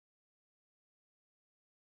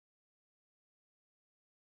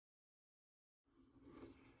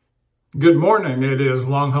Good morning. It is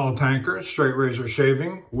Longhaultanker, straight razor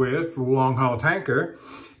shaving with Longhaultanker.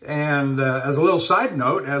 And as a little side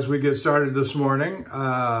note, as we get started this morning,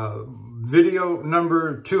 video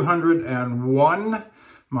number 201,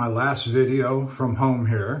 my last video from home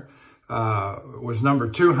here, was number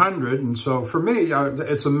 200. And so for me,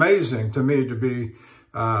 it's amazing to me to be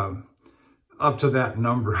up to that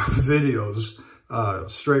number of videos,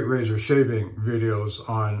 straight razor shaving videos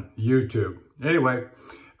on YouTube. Anyway,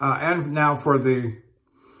 and now for the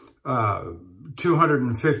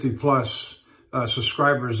 250 plus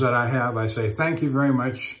subscribers that I have, I say thank you very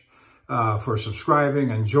much for subscribing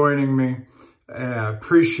and joining me. I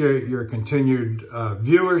appreciate your continued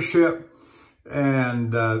viewership,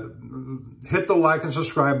 and hit the like and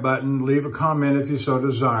subscribe button, leave a comment if you so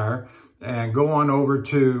desire, and go on over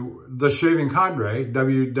to The Shaving Candre,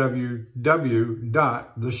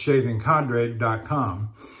 www.theshavingcandre.com.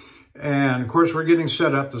 And of course, we're getting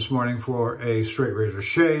set up this morning for a straight razor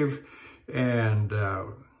shave, and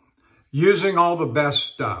using all the best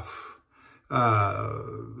stuff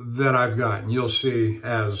that I've got. And you'll see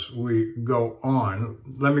as we go on.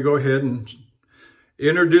 Let me go ahead and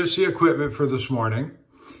introduce the equipment for this morning.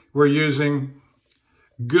 We're using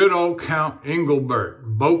good old Count Engelbert,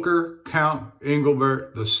 Boker Count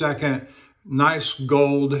Engelbert II, nice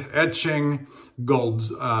gold etching, gold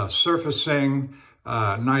surfacing,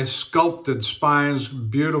 nice sculpted spines,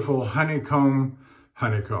 beautiful honey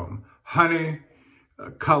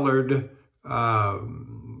colored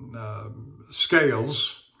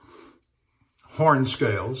scales, horn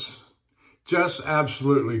scales. Just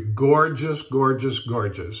absolutely gorgeous, gorgeous,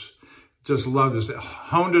 gorgeous. Just love this.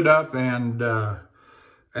 Honed it up and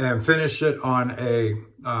finished it on a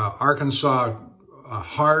Arkansas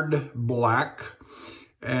hard black.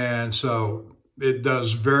 And so it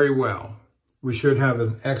does very well. We should have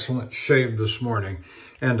an excellent shave this morning.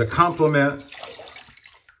 And to complement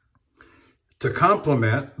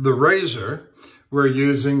the razor, we're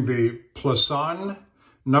using the Plisson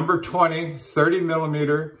number 20, 30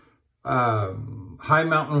 millimeter high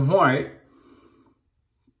mountain white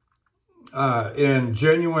in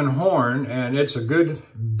genuine horn. And it's a good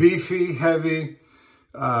beefy, heavy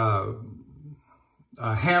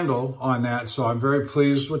handle on that. So I'm very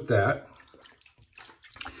pleased with that.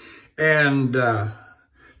 And to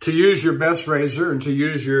use your best razor and to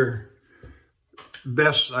use your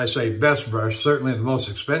best, I say best brush, certainly the most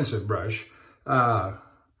expensive brush,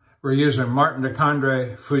 we're using Martin de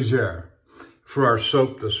Candre Fougere for our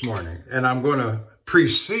soap this morning. And I'm going to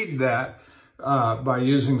precede that by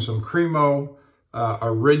using some Cremo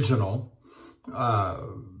Original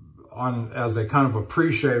as a kind of a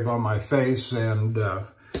pre-shave on my face. And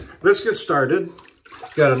let's get started.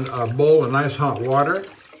 Got a bowl of nice hot water.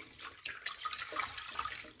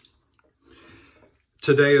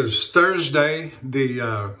 Today is Thursday,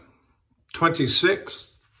 the 26th.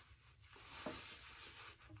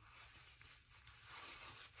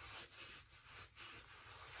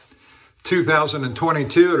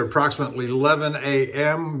 (2022) at approximately 11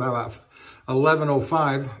 a.m., about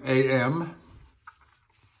 11:05 a.m.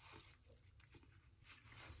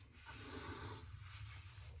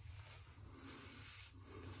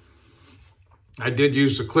 I did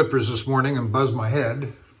use the clippers this morning and buzz my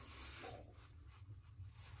head.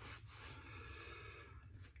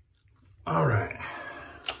 All right.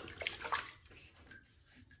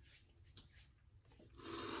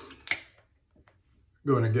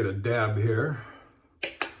 Going to get a dab here.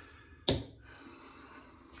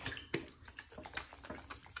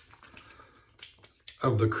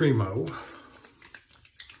 Of the Cremo.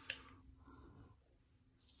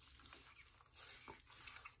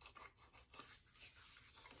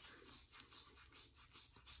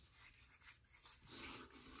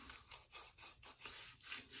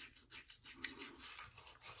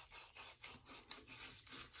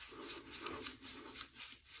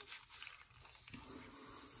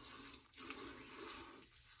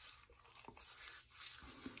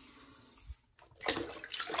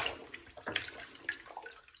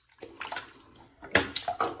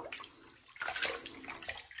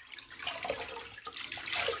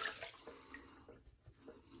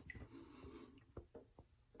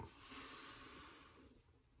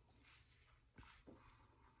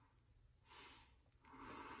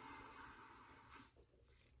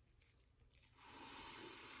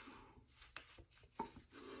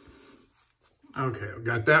 Okay, I've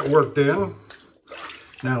got that worked in.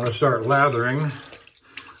 Now let's start lathering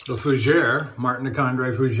the Fougere, Martin de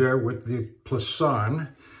Candre Fougere with the Plisson.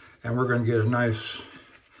 And we're going to get a nice,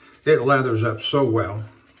 it lathers up so well.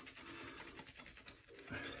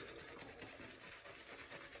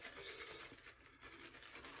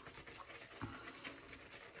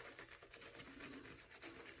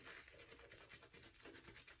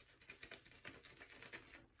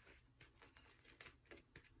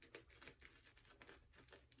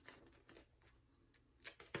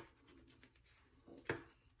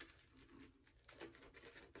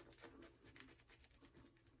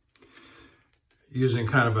 using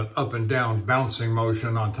kind of an up and down bouncing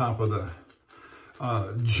motion on top of the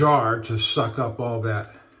jar to suck up all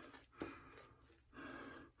that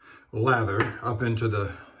lather up into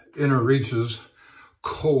the inner reaches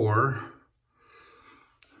core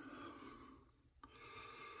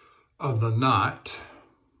of the knot.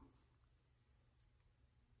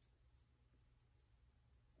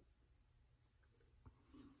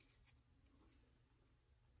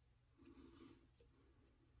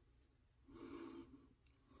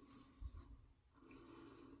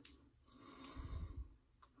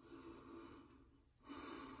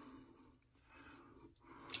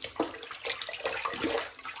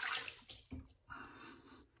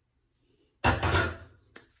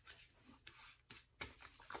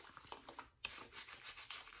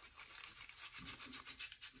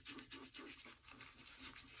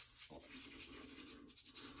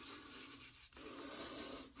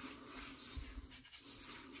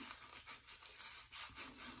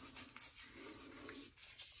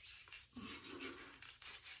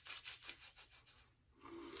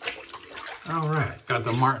 All right, got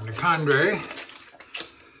the Martin de Candre.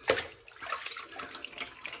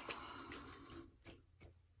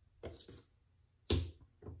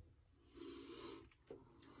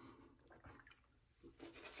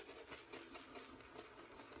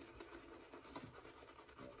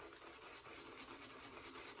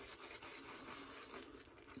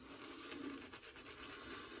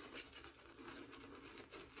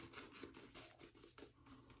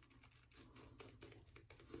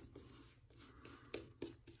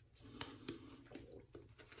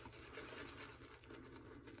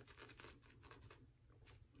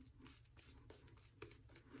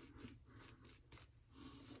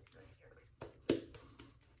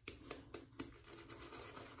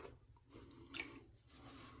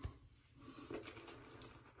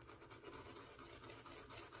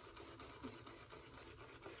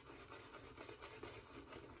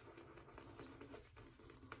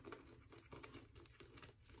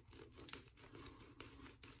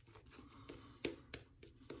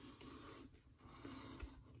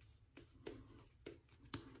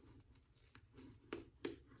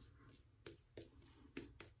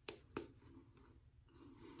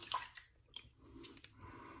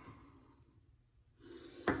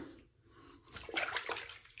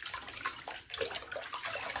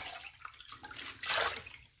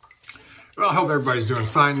 Well, I hope everybody's doing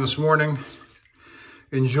fine this morning.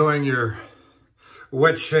 Enjoying your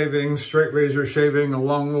wet shaving, straight razor shaving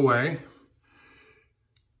along the way.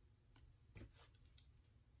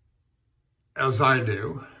 As I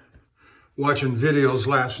do. Watching videos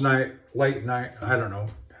last night, late night, I don't know.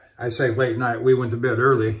 I say late night, we went to bed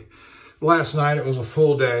early. Last night it was a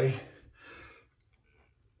full day.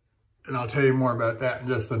 And I'll tell you more about that in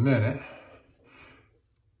just a minute.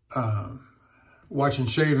 Watching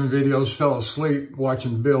shaving videos, fell asleep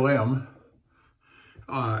watching Bill M.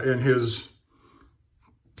 In his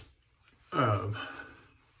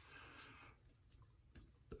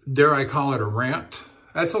dare I call it a rant?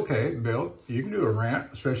 That's okay, Bill. You can do a rant,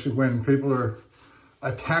 especially when people are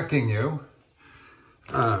attacking you.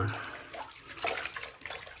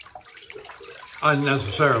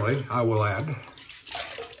 Unnecessarily, I will add.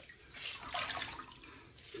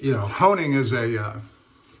 You know, honing is a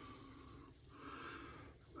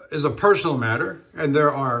personal matter, and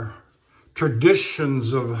there are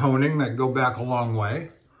traditions of honing that go back a long way.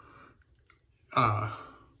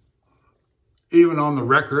 Even on the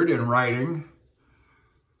record in writing,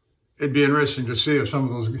 it'd be interesting to see if some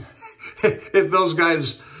of those, if those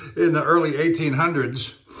guys in the early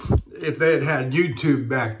 1800s, if they had had YouTube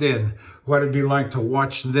back then, what it'd be like to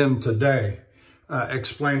watch them today,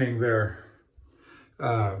 explaining their,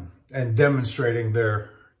 and demonstrating their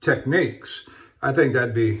techniques. I think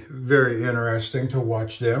that'd be very interesting to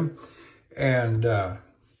watch them. And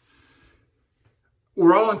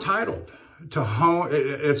we're all entitled to hone.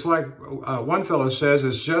 It's like one fellow says,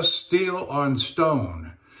 it's just steel on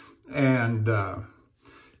stone. And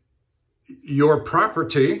your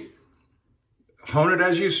property, hone it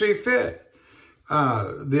as you see fit.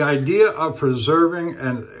 The idea of preserving,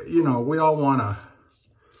 and, you know, we all want to,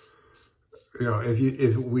 you know,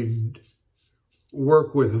 if we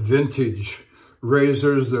work with vintage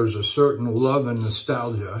razors, there's a certain love and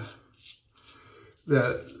nostalgia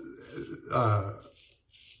that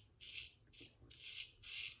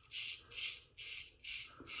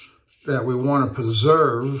that we want to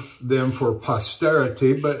preserve them for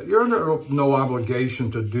posterity, but you're under no obligation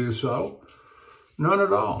to do so. None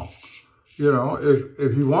at all. You know,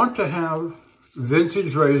 if you want to have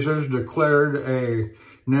vintage razors declared a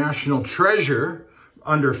national treasure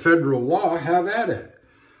under federal law, have at it.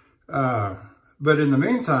 But in the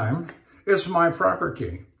meantime, it's my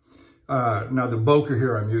property. Now, the Boker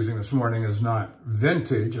here I'm using this morning is not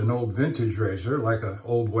vintage, an old vintage razor, like an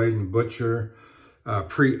old Wade & Butcher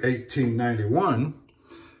pre-1891.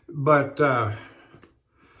 But,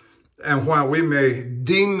 and while we may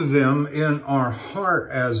deem them in our heart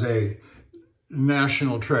as a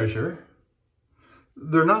national treasure,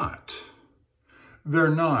 they're not. They're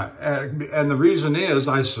not. And the reason is,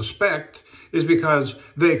 I suspect, is because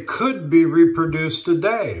they could be reproduced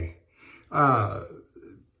today.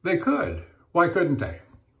 They could. Why couldn't they?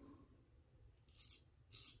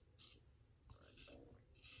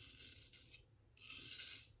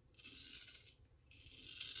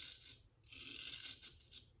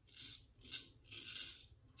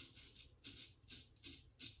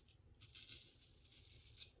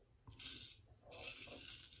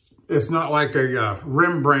 It's not like a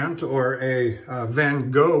Rembrandt or a Van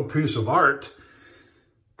Gogh piece of art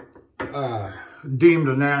deemed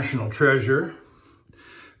a national treasure,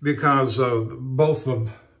 because of both the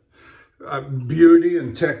beauty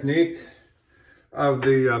and technique of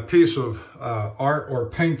the piece of art or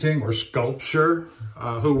painting or sculpture.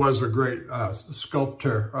 Who was the great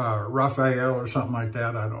sculptor? Raphael or something like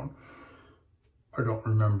that. I don't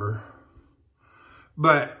remember.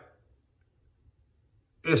 But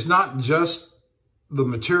it's not just the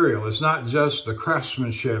material. It's not just the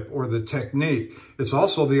craftsmanship or the technique. It's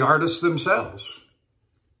also the artists themselves.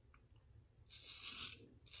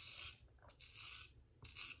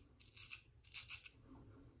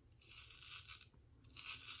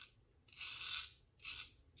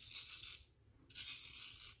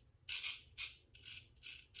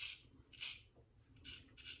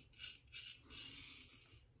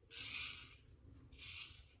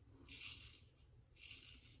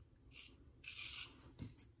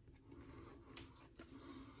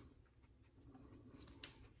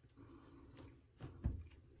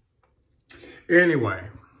 Anyway,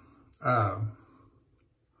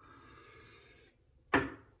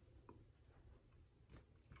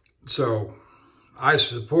 so I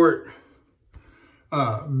support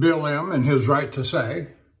Bill M. and his right to say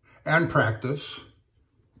and practice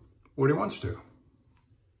what he wants to.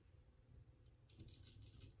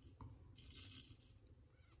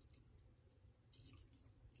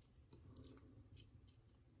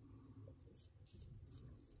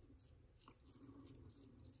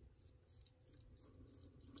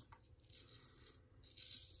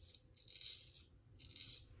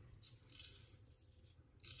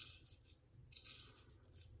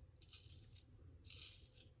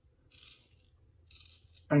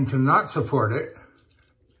 And to not support it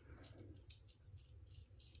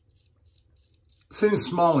seems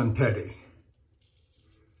small and petty.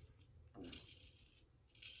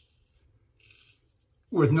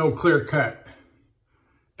 With no clear-cut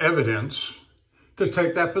evidence to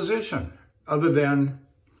take that position, other than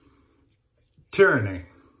tyranny.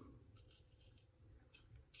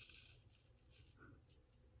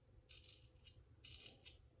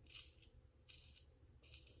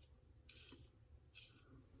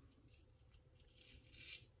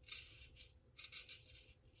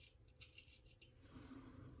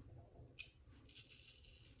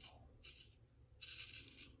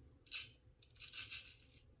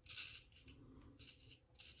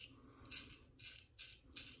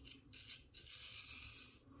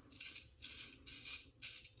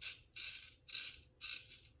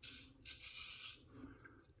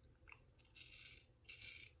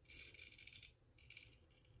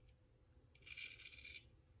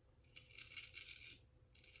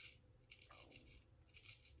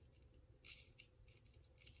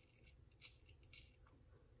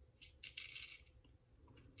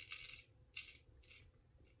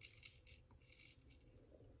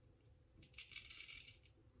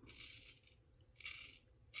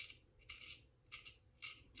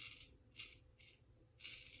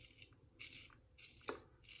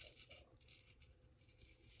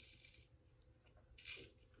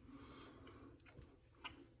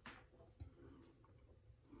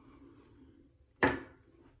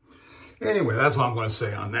 Anyway, that's all I'm going to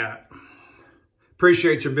say on that.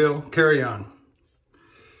 Appreciate you, Bill. Carry on.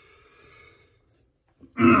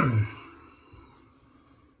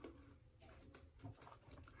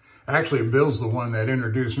 Actually, Bill's the one that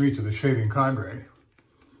introduced me to the shaving Candre.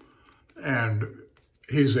 And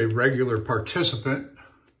he's a regular participant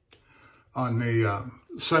on the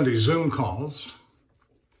Sunday Zoom calls,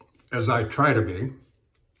 as I try to be.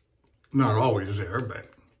 Not always there, but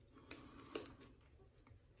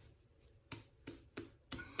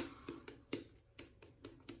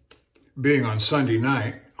being on Sunday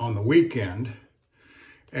night on the weekend,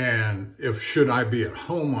 and should I be at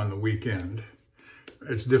home on the weekend,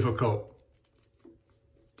 it's difficult.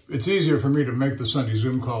 It's easier for me to make the Sunday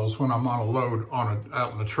Zoom calls when I'm on a load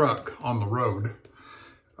out in the truck on the road.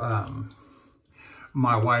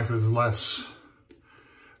 My wife is less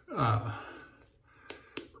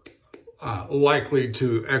likely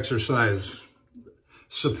to exercise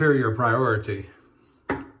superior priority.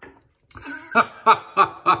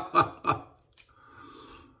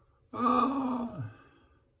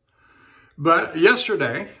 But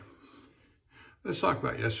yesterday, let's talk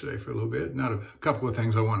about yesterday for a little bit. Not a couple of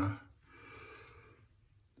things I want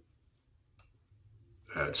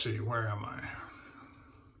to, let's see, where am I?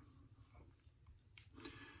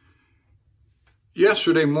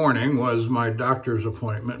 Yesterday morning was my doctor's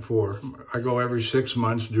appointment I go every 6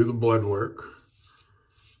 months, do the blood work,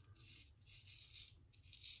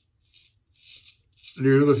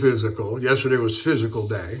 do the physical. Yesterday was physical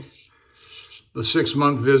day. The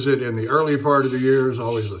 6-month visit in the early part of the year is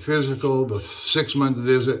always the physical. The 6-month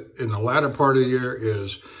visit in the latter part of the year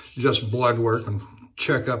is just blood work and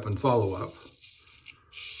checkup and follow-up.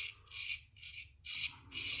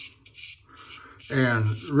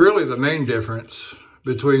 And really the main difference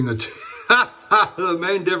between the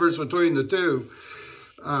two,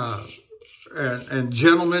 and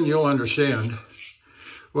gentlemen, you'll understand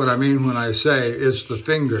what I mean when I say it's the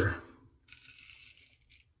finger.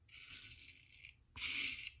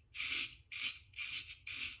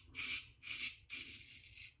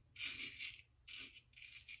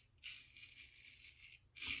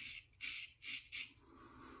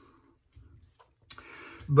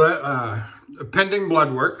 But pending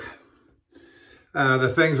blood work,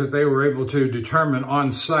 the things that they were able to determine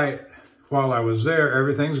on site while I was there,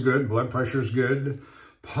 everything's good. Blood pressure's good.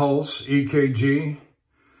 Pulse, EKG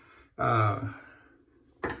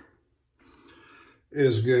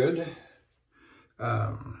is good.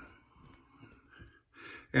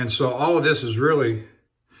 And so all of this is really,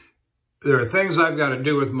 there are things I've got to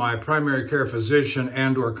do with my primary care physician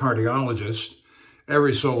and or cardiologist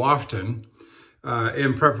every so often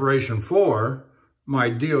in preparation for my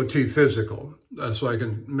DOT physical, so I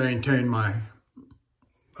can maintain my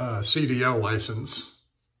CDL license.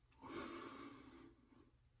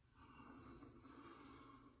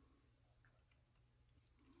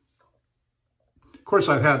 Of course,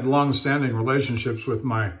 I've had long-standing relationships with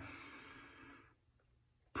my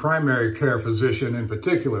primary care physician in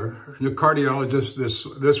particular. The cardiologist,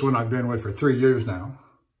 this one I've been with for 3 years now.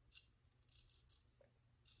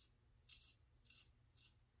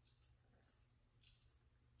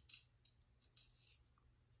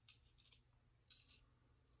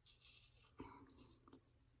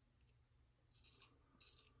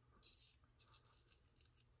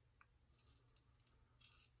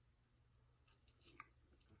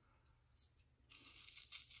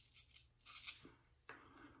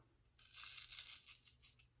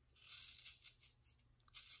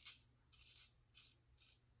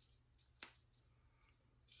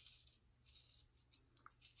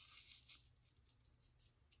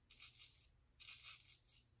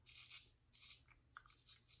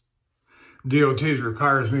 DOT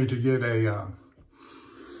requires me to get a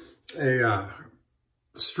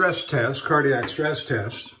stress test, cardiac stress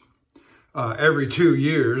test, every 2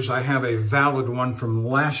 years. I have a valid one from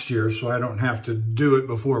last year, so I don't have to do it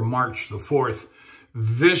before March the 4th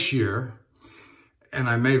this year. And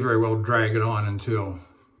I may very well drag it on until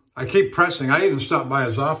I keep pressing. I even stopped by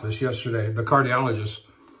his office yesterday, the cardiologist.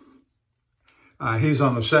 He's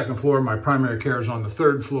on the 2nd floor. My primary care is on the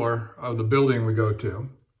 3rd floor of the building we go to.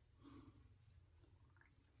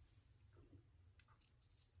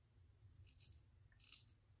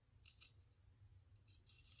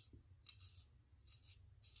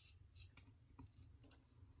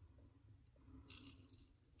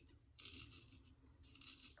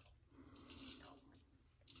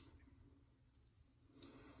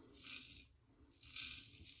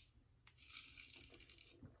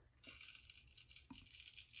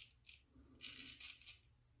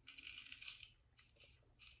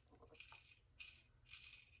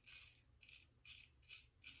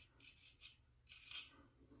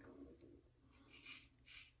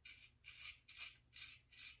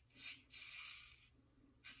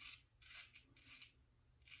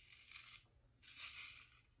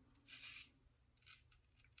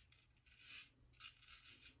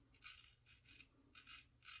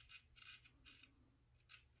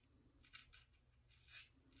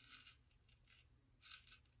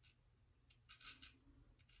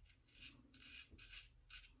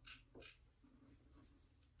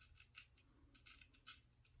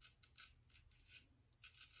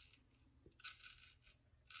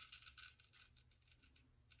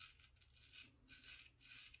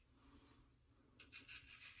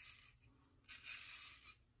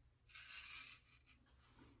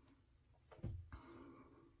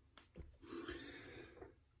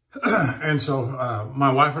 And so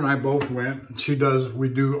my wife and I both went. We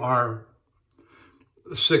do our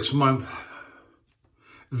 6-month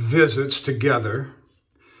visits together.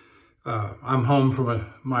 I'm home from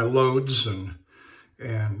my loads,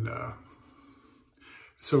 and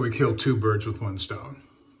so we kill 2 birds with 1 stone.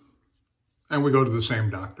 And we go to the same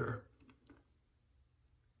doctor.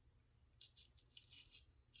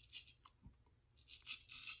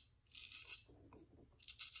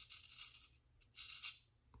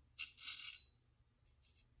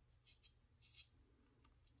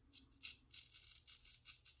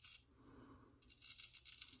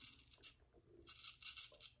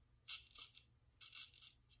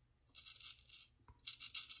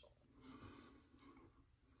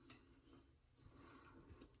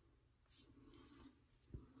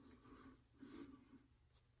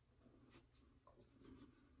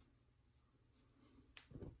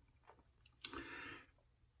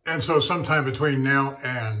 And so sometime between now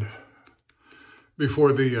and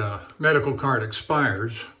before the medical card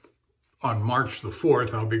expires, on March the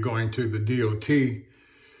 4th, I'll be going to the DOT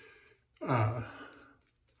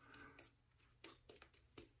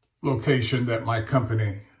location that my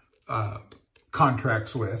company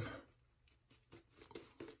contracts with.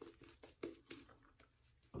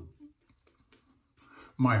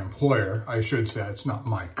 My employer, I should say, it's not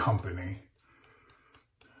my company.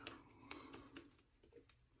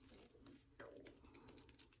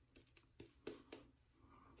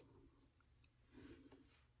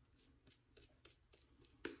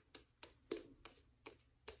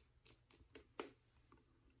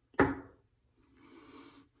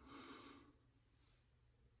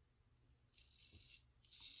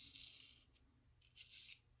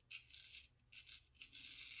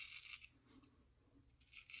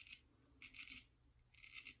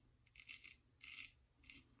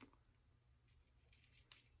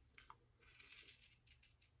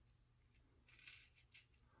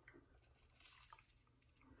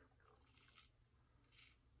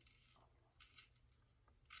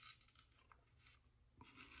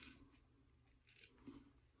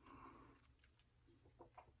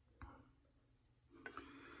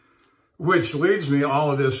 Which leads me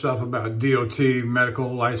all of this stuff about DOT,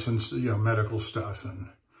 medical license, medical stuff, and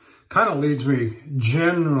kind of leads me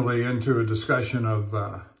generally into a discussion of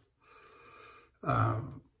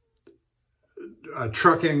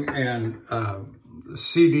trucking and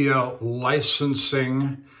CDL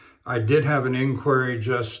licensing. I did have an inquiry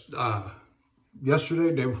just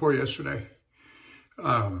yesterday, day before yesterday.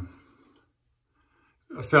 A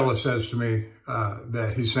fella says to me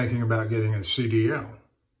that he's thinking about getting a CDL.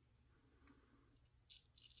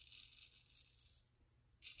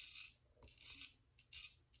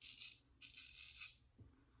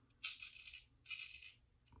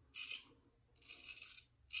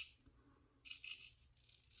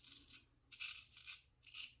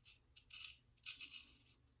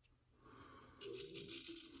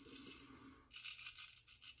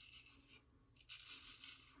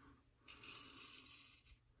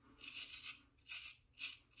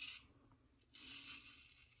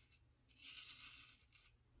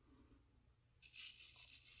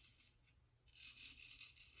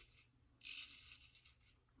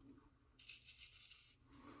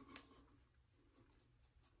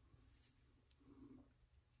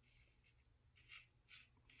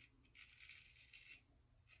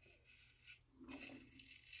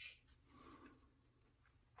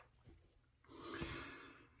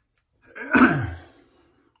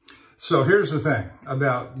 So here's the thing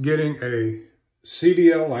about getting a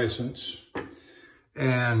CDL license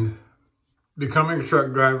and becoming a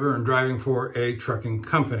truck driver and driving for a trucking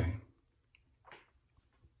company.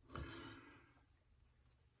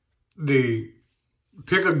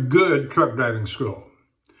 Pick a good truck driving school.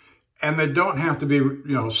 And they don't have to be,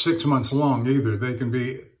 6 months long either. They can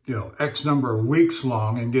be, X number of weeks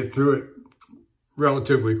long and get through it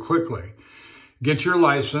relatively quickly. Get your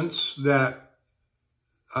license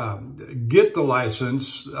get the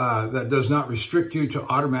license that does not restrict you to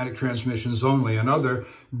automatic transmissions only.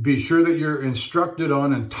 Be sure that you're instructed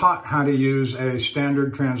on and taught how to use a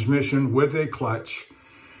standard transmission with a clutch,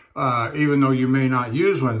 even though you may not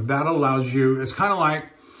use one. That allows you, it's kind of like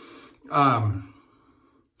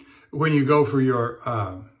when you go for your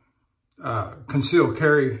concealed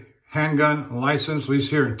carry handgun license, at least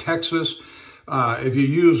here in Texas. If you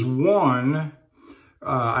use one,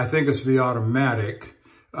 I think it's the automatic,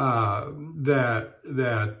 it'll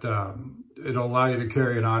allow you to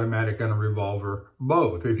carry an automatic and a revolver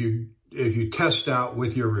both. If you test out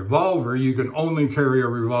with your revolver, you can only carry a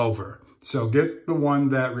revolver. So get the one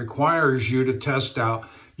that requires you to test out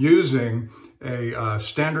using a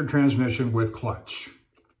standard transmission with clutch.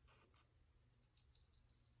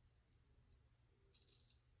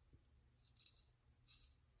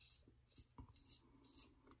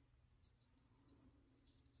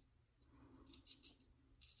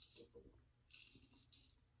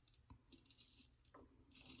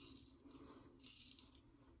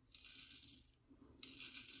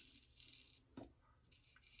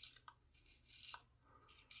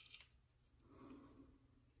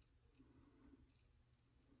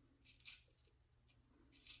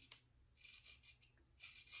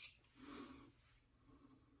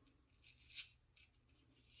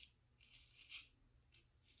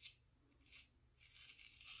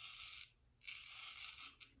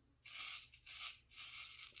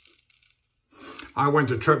 I went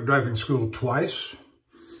to truck driving school twice.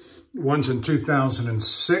 Once in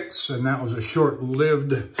 2006, and that was a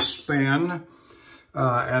short-lived span.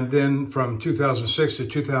 And then from 2006 to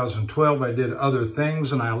 2012, I did other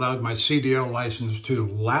things, and I allowed my CDL license to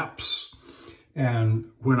lapse.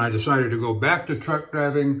 And when I decided to go back to truck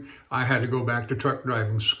driving, I had to go back to truck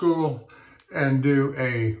driving school and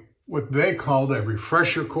do what they called a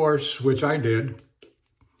refresher course, which I did.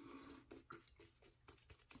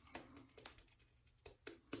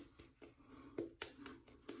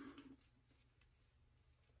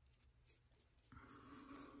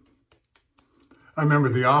 I remember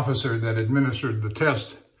the officer that administered the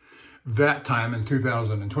test that time in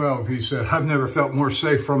 2012, he said, "I've never felt more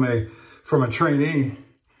safe from a trainee."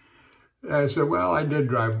 I said, "Well, I did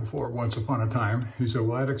drive before once upon a time." He said,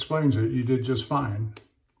 "Well, that explains it. You did just fine."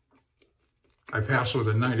 I passed with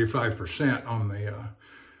a 95% on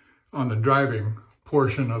the driving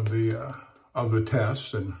portion of the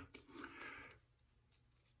test, and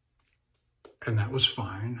that was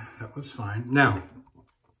fine. That was fine. Now,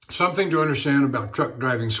 something to understand about truck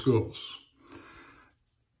driving schools.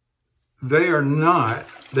 They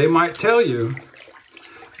might tell you,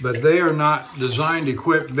 but they are not designed,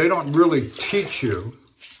 equipped. They don't really teach you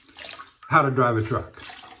how to drive a truck.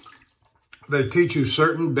 They teach you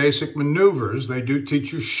certain basic maneuvers. They do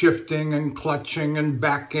teach you shifting and clutching and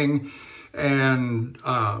backing, and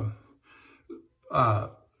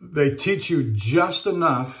they teach you just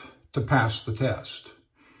enough to pass the test.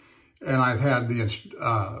 And I've had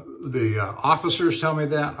the officers tell me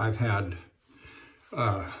that. I've had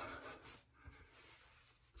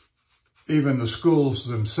even the schools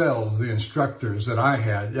themselves, the instructors that I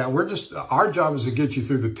had. Yeah, our job is to get you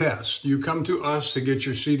through the test. You come to us to get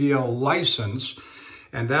your CDL license,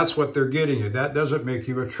 and that's what they're getting you. That doesn't make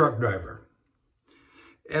you a truck driver.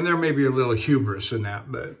 And there may be a little hubris in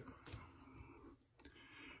that, but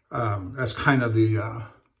that's kind of the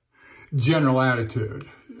general attitude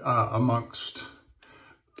amongst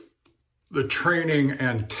the training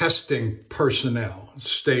and testing personnel,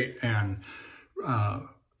 state and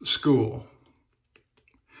school.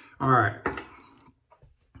 All right.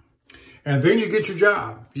 And then you get your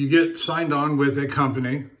job. You get signed on with a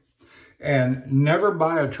company, and never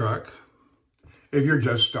buy a truck if you're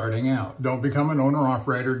just starting out. Don't become an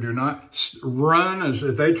owner-operator. Do not run as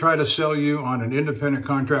if they try to sell you on an independent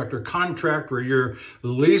contractor contract where you're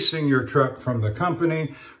leasing your truck from the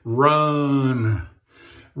company. Run.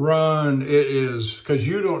 It is because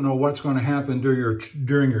you don't know what's going to happen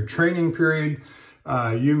during your training period.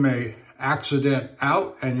 You may accident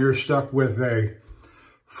out and you're stuck with a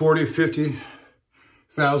 $40,000,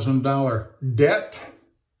 $50,000 debt.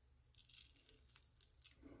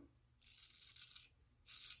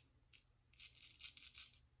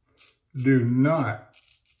 Do not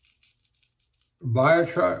buy a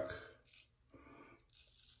truck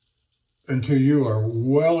until you are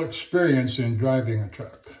well experienced in driving a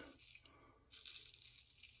truck.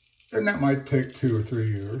 And that might take 2 or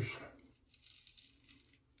 3 years.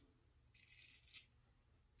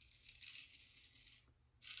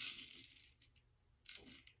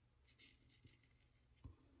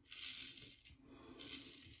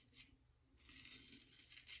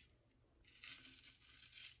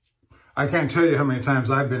 I can't tell you how many times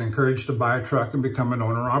I've been encouraged to buy a truck and become an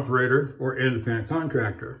owner-operator or independent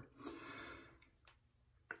contractor.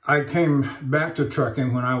 I came back to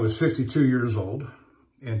trucking when I was 52 years old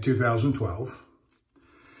in 2012.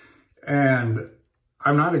 And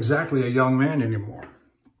I'm not exactly a young man anymore.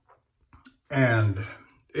 And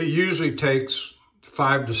it usually takes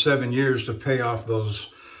 5 to 7 years to pay off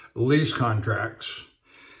those lease contracts.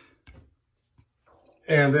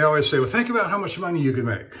 And they always say, well, think about how much money you can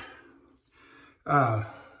make.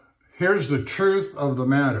 Here's the truth of the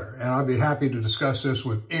matter, and I'll be happy to discuss this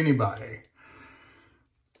with anybody.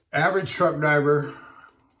 Average truck driver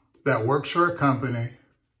that works for a company,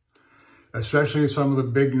 especially some of the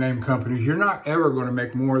big name companies, you're not ever going to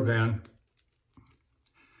make more than,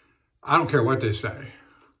 I don't care what they say.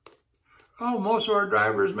 Oh, most of our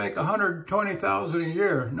drivers make $120,000 a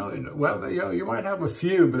year. No, well, you might have a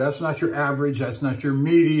few, but that's not your average. That's not your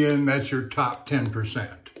median. That's your top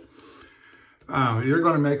 10%. You're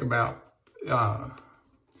going to make about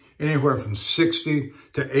anywhere from $60,000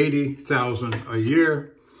 to $80,000 a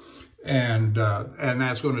year, and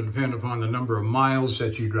that's going to depend upon the number of miles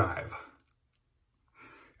that you drive.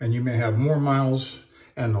 And you may have more miles,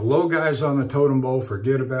 and the low guys on the totem pole,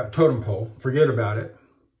 forget about it.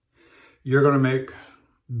 You're going to make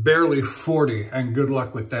barely 40, and good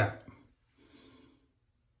luck with that.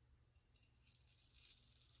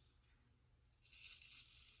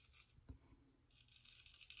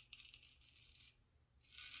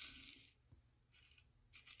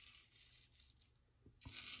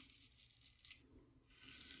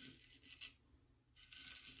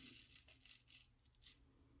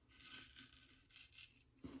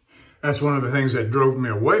 That's one of the things that drove me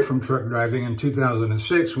away from truck driving in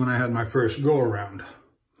 2006 when I had my first go-around.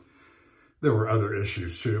 There were other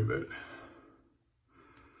issues too, but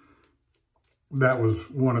that was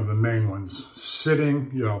one of the main ones. Sitting,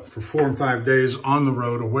 you know, for 4 and 5 days on the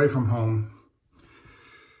road away from home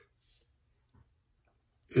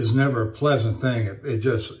is never a pleasant thing.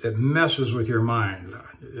 It messes with your mind.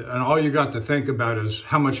 And all you got to think about is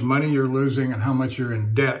how much money you're losing and how much you're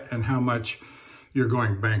in debt and how much you're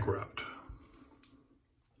going bankrupt.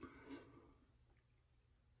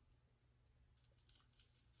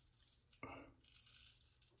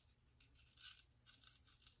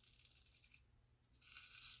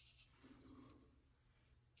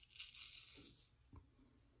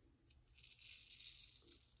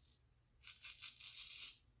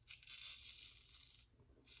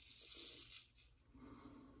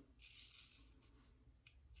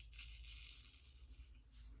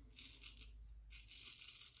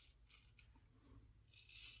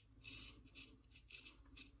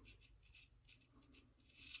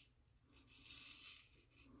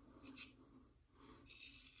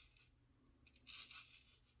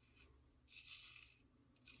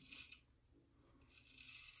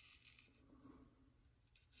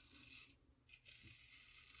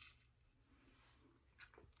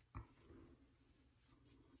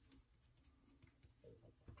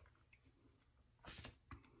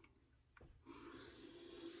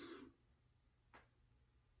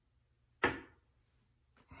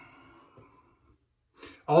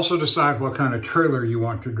 Also decide what kind of trailer you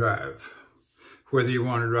want to drive. Whether you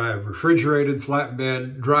want to drive refrigerated,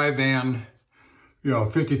 flatbed, dry van, you know,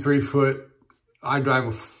 53 foot. I drive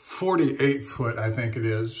a 48 foot, I think it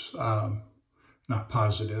is, not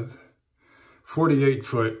positive. 48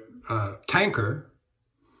 foot tanker.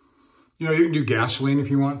 You know, you can do gasoline if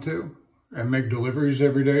you want to and make deliveries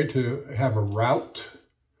every day to have a route.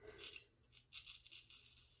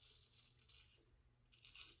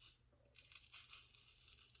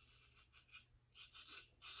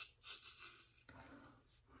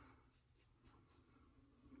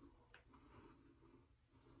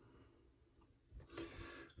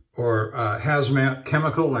 Or hazmat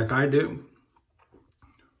chemical like I do.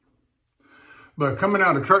 But coming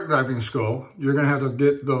out of truck driving school, you're going to have to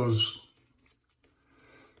get those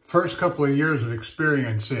first couple of years of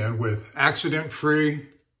experience in with accident-free,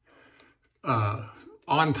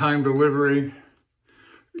 on-time delivery,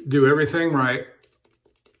 do everything right.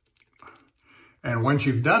 And once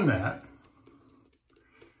you've done that,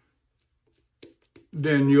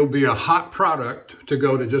 then you'll be a hot product to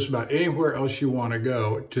go to just about anywhere else you want to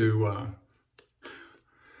go to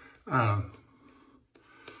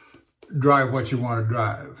drive what you want to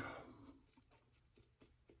drive.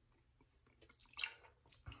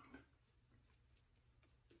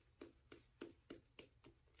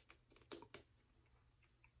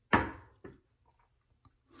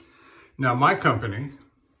 Now, my company,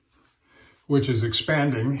 which is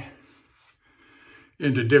expanding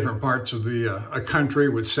into different parts of the country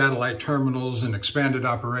with satellite terminals and expanded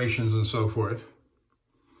operations and so forth.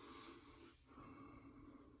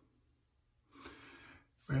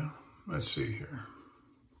 Well, let's see here.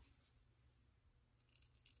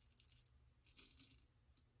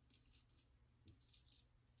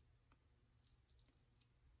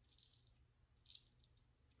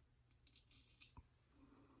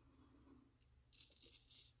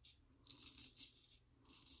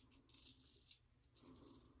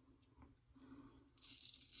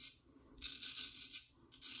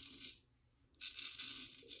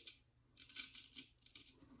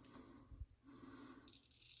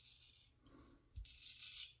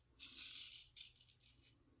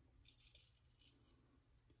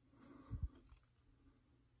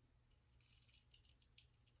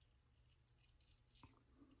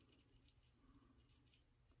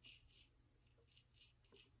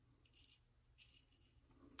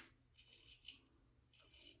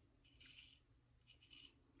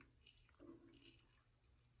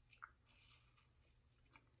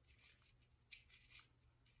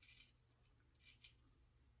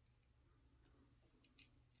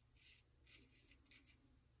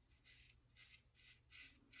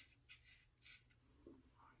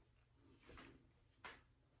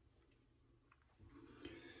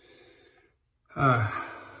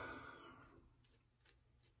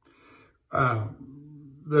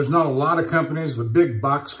 There's not a lot of companies, the big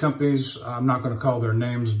box companies, I'm not going to call their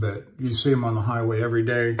names, but you see them on the highway every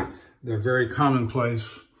day. They're very commonplace.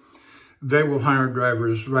 They will hire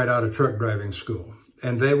drivers right out of truck driving school,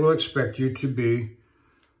 and they will expect you to be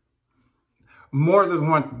more than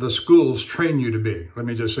what the schools train you to be. Let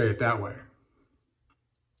me just say it that way.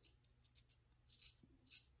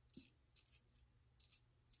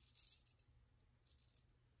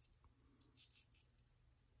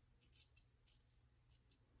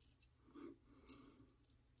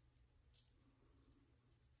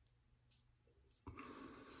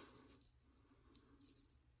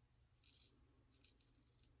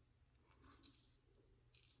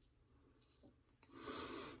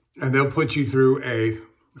 and they'll put you through a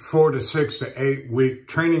 4 to 6 to 8 week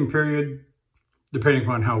training period, depending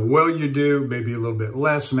upon how well you do, maybe a little bit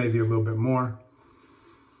less, maybe a little bit more.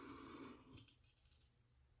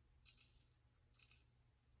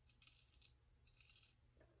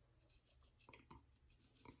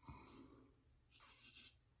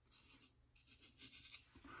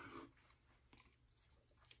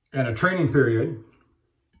 And a training period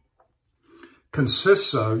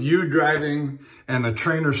consists of you driving and the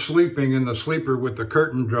trainer sleeping in the sleeper with the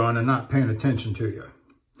curtain drawn and not paying attention to you.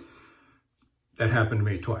 That happened to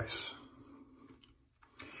me twice.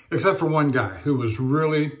 Except for one guy who was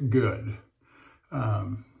really good.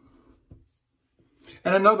 And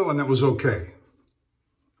another one that was okay.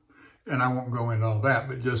 And I won't go into all that,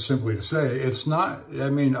 but just simply to say, it's not, I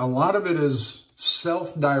mean, a lot of it is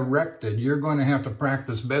self-directed. You're going to have to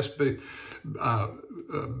practice best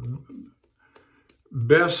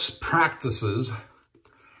practices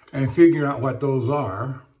and figure out what those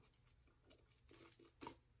are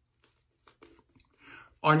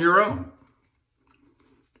on your own.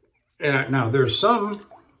 And now, there's some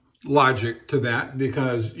logic to that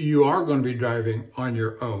because you are going to be driving on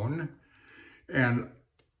your own, and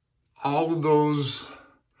all of those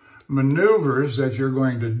maneuvers that you're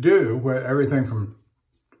going to do, where everything from,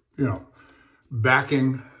 you know,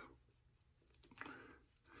 backing,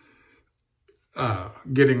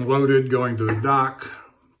 getting loaded, going to the dock,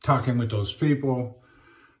 talking with those people,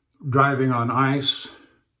 driving on ice,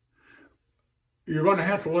 you're going to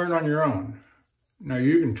have to learn on your own. Now,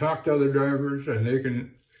 you can talk to other drivers and they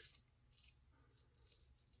can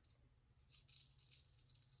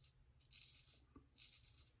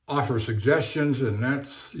offer suggestions, and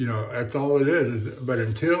that's, you know, that's all it is. But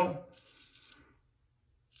until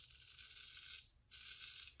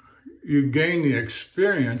you gain the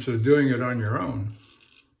experience of doing it on your own,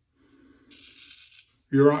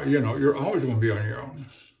 you're always going to be on your own.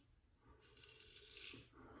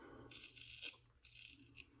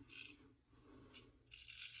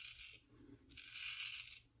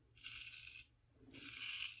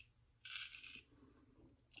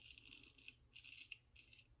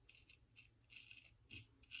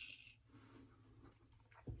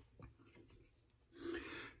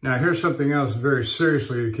 Now, here's something else very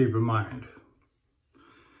seriously to keep in mind.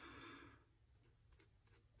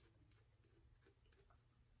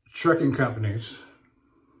 Trucking companies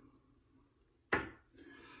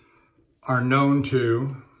are known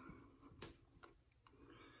to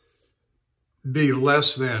be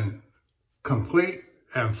less than complete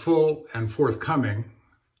and full and forthcoming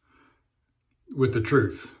with the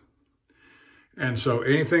truth. And so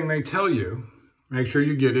anything they tell you, make sure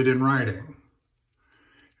you get it in writing.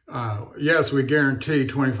 Yes, we guarantee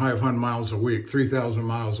 2,500 miles a week, 3,000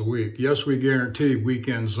 miles a week. Yes, we guarantee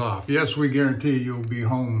weekends off. Yes, we guarantee you'll be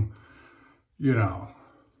home, you know,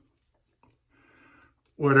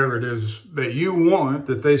 whatever it is that you want,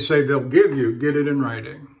 that they say they'll give you, get it in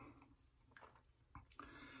writing.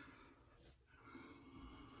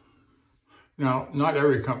 Now, not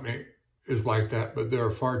every company is like that, but there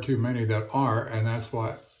are far too many that are, and that's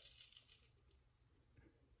what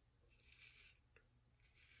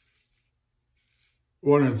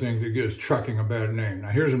one of the things that gives trucking a bad name. Now,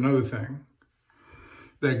 here's another thing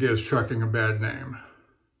that gives trucking a bad name.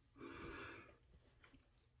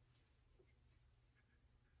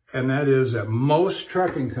 And that is that most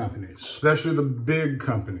trucking companies, especially the big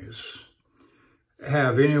companies,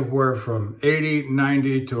 have anywhere from 80,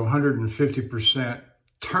 90 to 150%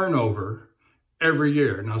 turnover every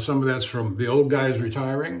year. Now, some of that's from the old guys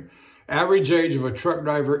retiring. Average age of a truck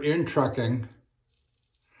driver in trucking,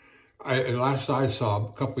 last I saw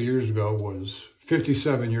a couple of years ago, was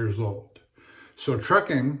 57 years old. So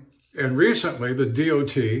trucking, and recently the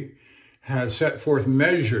DOT has set forth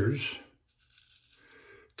measures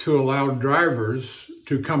to allow drivers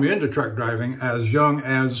to come into truck driving as young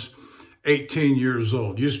as 18 years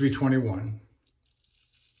old. Used to be 21.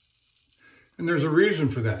 And there's a reason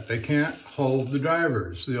for that. They can't hold the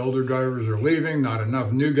drivers. The older drivers are leaving, not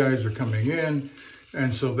enough new guys are coming in,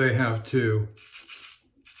 and so they have to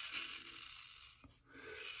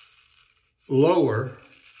lower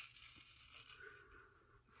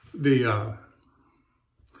the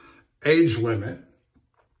age limit.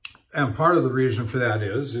 And part of the reason for that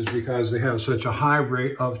is because they have such a high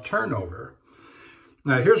rate of turnover.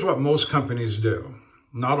 Now, here's what most companies do.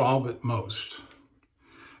 Not all, but most.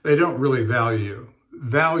 They don't really value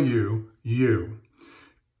you.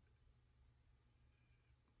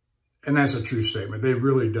 And that's a true statement. They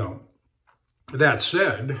really don't. That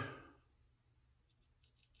said,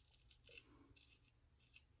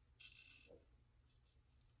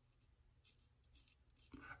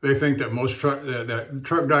 They think that most truck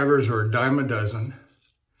drivers are a dime a dozen.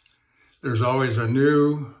 There's always a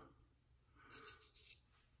new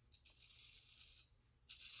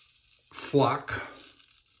flock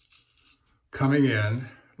coming in,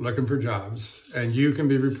 looking for jobs, and you can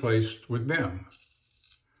be replaced with them.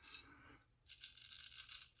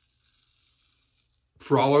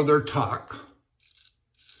 For all of their talk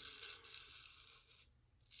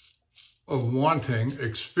of wanting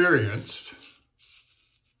experienced,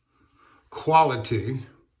 quality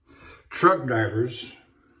truck drivers,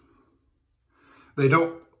 they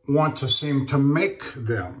don't want to seem to make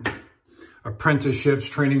them. Apprenticeships,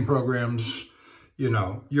 training programs, you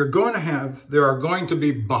know, there are going to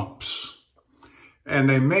be bumps, and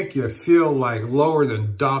they make you feel like lower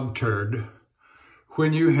than dog turd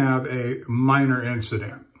when you have a minor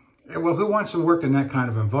incident. Well, who wants to work in that kind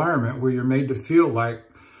of environment where you're made to feel like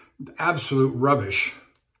absolute rubbish?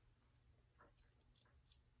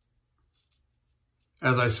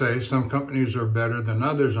 As I say, some companies are better than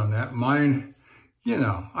others on that. Mine, you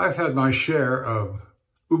know, I've had my share of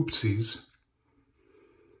oopsies.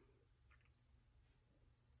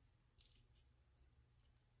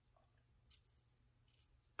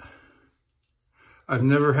 I've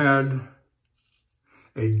never had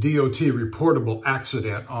a DOT reportable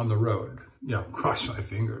accident on the road. You know, cross my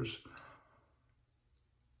fingers.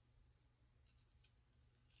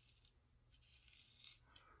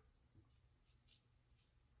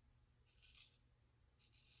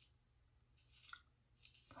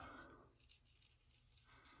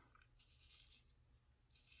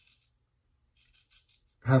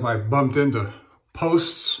 Have I bumped into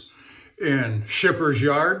posts in shippers'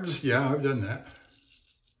 yards? Yeah, I've done that.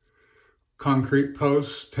 Concrete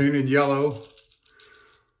posts, painted yellow.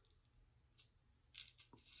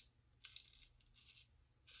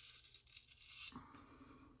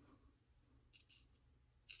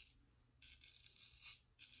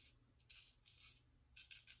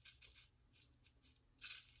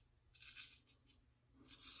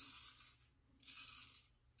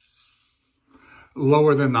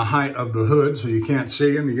 Lower than the height of the hood, so you can't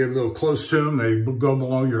see them. You get a little close to them, they go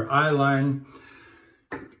below your eye line.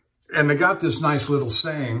 And they got this nice little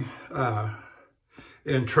saying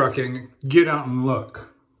in trucking, get out and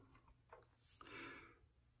look.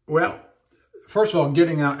 Well, first of all,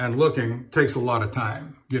 getting out and looking takes a lot of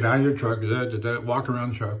time. Get out of your truck, walk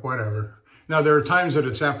around the truck, whatever. Now, there are times that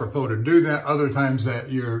it's apropos to do that, other times that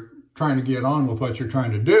you're trying to get on with what you're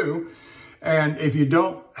trying to do. And if you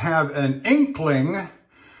don't have an inkling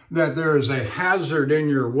that there is a hazard in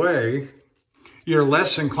your way, you're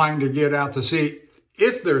less inclined to get out to see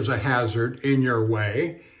if there's a hazard in your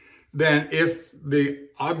way than if the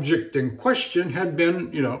object in question had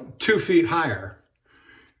been, you know, 2 feet higher.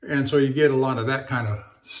 And so you get a lot of that kind of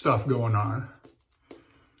stuff going on.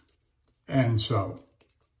 And so,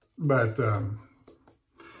 but,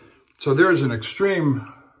 so there's an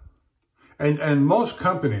extreme, and most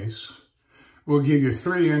companies will give you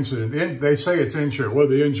 3 incidents. They say it's insurance. Well,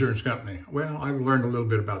 the insurance company. Well, I've learned a little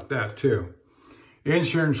bit about that too.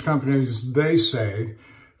 Insurance companies, they say,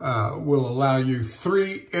 will allow you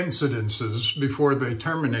 3 incidences before they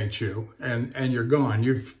terminate you, and you're gone.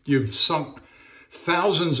 You've sunk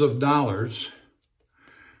thousands of dollars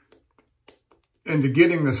into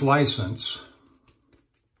getting this license.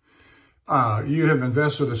 You have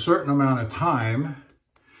invested a certain amount of time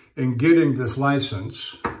in getting this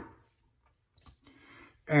license.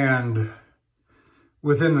 And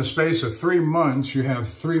within the space of 3 months, you have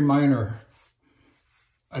 3 minor,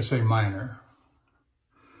 I say minor.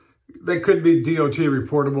 They could be DOT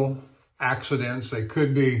reportable accidents. They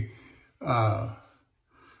could be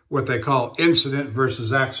what they call incident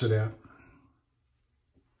versus accident.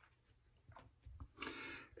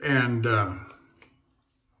 And,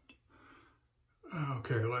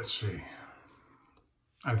 okay, let's see.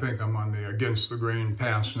 I think I'm on the against the grain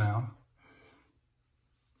pass now.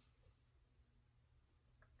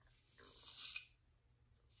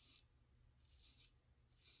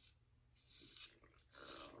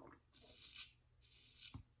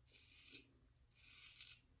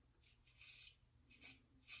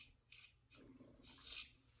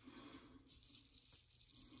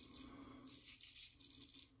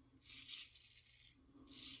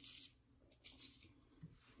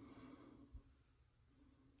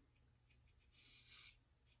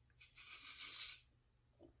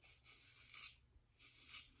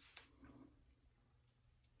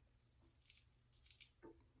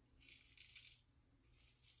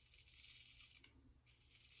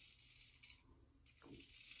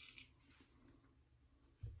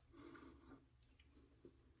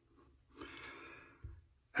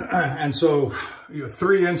 And so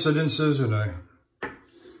 3 incidences in a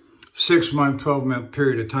 6-month, 12-month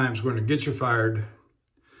period of time is going to get you fired,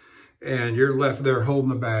 and you're left there holding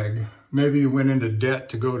the bag. Maybe you went into debt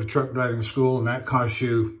to go to truck driving school, and that cost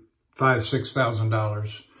you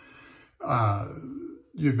 $5,000, $6,000.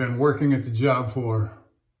 You've been working at the job for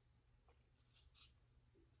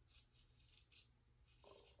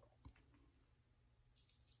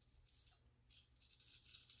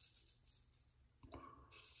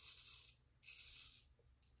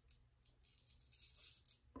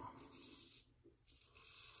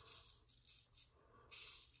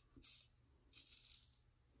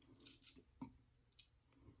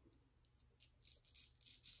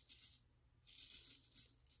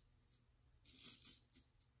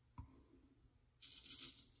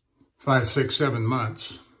 5, 6, 7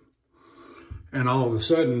 months, and all of a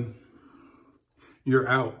sudden you're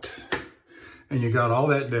out, and you got all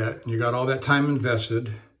that debt, and you got all that time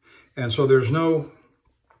invested, and so there's no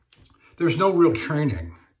real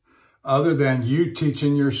training other than you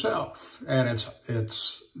teaching yourself, and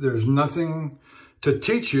there's nothing to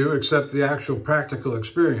teach you except the actual practical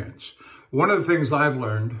experience. One of the things I've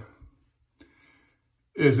learned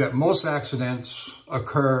is that most accidents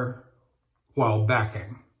occur while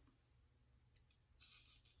backing.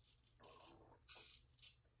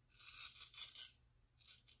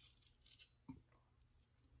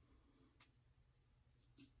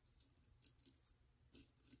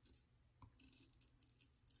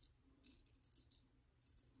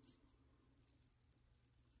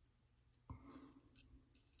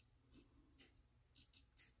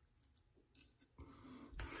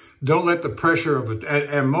 Don't let the pressure of it,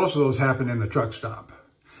 and most of those happen in the truck stop,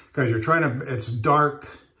 because it's dark,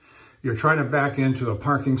 you're trying to back into a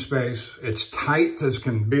parking space, it's tight as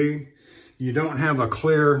can be, you don't have a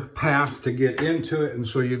clear path to get into it, and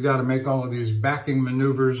so you've got to make all of these backing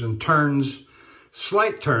maneuvers and turns,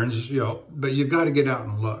 slight turns, but you've got to get out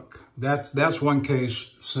and look. That's one case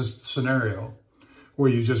scenario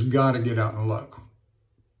where you just got to get out and look.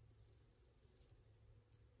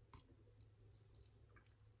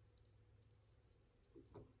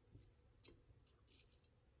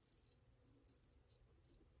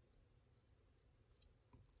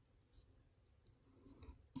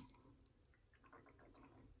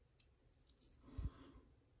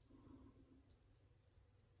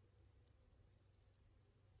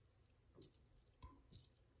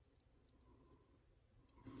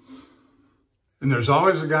 And there's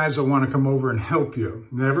always the guys that want to come over and help you.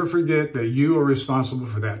 Never forget that you are responsible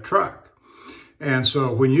for that truck. And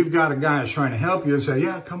so when you've got a guy that's trying to help you and say,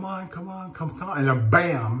 yeah, come on, and then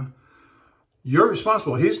bam, you're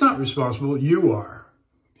responsible. He's not responsible, you are.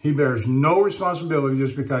 He bears no responsibility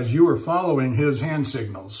just because you are following his hand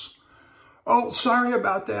signals. Oh, sorry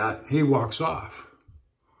about that. He walks off.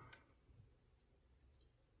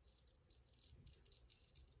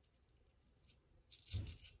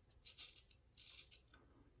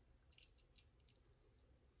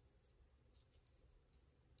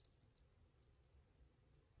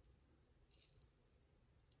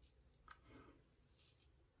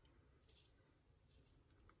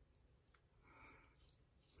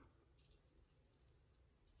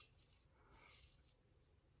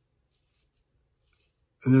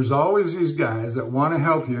 And there's always these guys that want to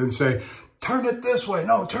help you and say, turn it this way.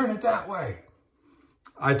 No, turn it that way.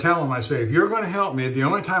 I tell them, I say, if you're going to help me, the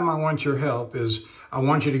only time I want your help is I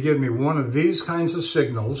want you to give me one of these kinds of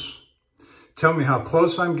signals. Tell me how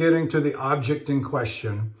close I'm getting to the object in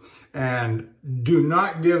question. And do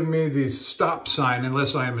not give me the stop sign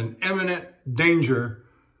unless I am in imminent danger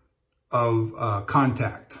of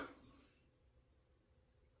contact.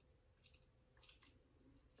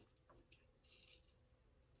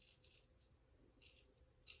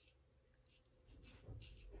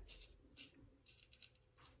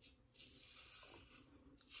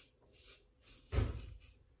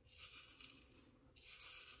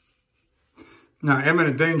 Now,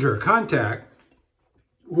 imminent danger of contact,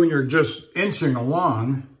 when you're just inching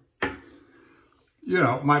along,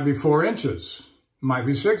 it might be 4 inches, might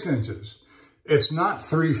be 6 inches. It's not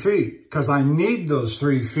 3 feet, because I need those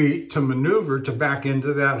 3 feet to maneuver to back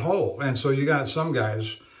into that hole. And so you got some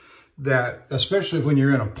guys that, especially when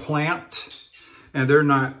you're in a plant, and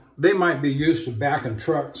they might be used to backing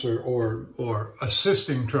trucks or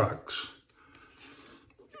assisting trucks.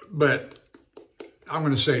 But I'm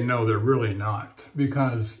going to say no, they're really not,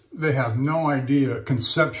 because they have no idea,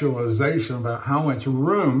 conceptualization about how much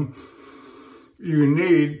room you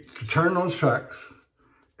need to turn those trucks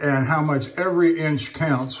and how much every inch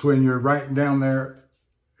counts when you're right down there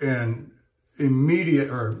in immediate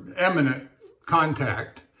or imminent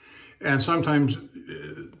contact. And sometimes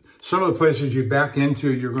Some of the places you back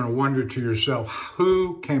into, you're going to wonder to yourself,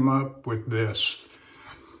 who came up with this?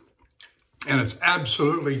 And it's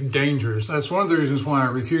absolutely dangerous. That's one of the reasons why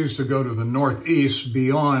I refuse to go to the Northeast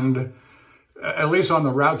beyond, at least on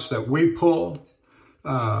the routes that we pull,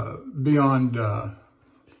 beyond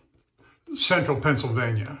central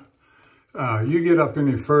Pennsylvania. You get up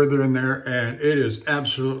any further in there and it is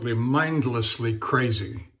absolutely mindlessly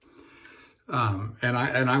crazy. And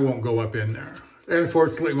I won't go up in there. And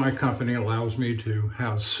fortunately, my company allows me to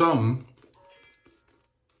have some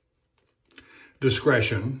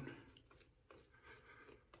discretion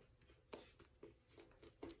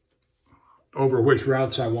over which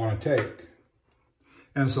routes I want to take.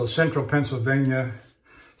 And so central Pennsylvania,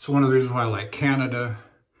 it's one of the reasons why I like Canada.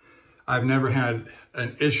 I've never had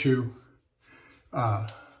an issue.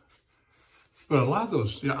 But a lot of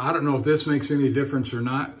those, I don't know if this makes any difference or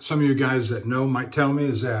not. Some of you guys that know might tell me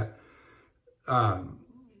is that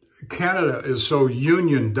Canada is so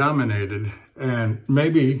union dominated, and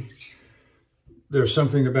maybe there's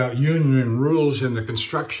something about union rules in the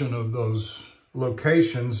construction of those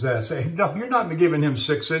locations that say, no, you're not giving him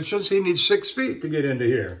 6 inches. He needs 6 feet to get into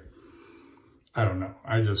here. I don't know.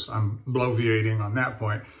 I'm bloviating on that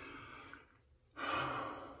point.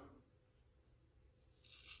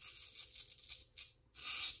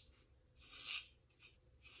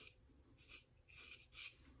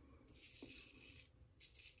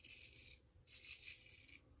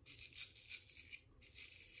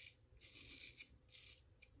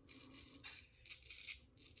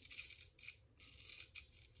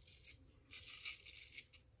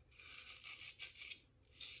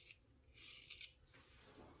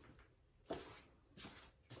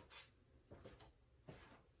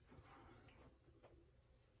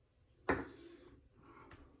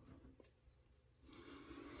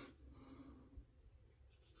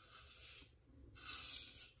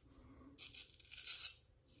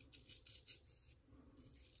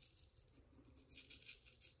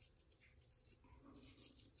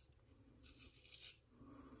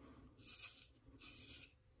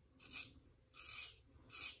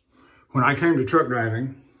 When I came to truck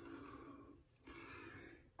driving,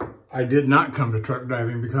 I did not come to truck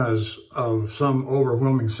driving because of some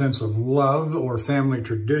overwhelming sense of love or family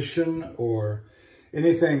tradition or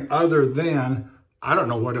anything other than, I don't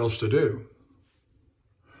know what else to do.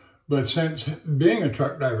 But since being a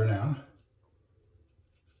truck driver now,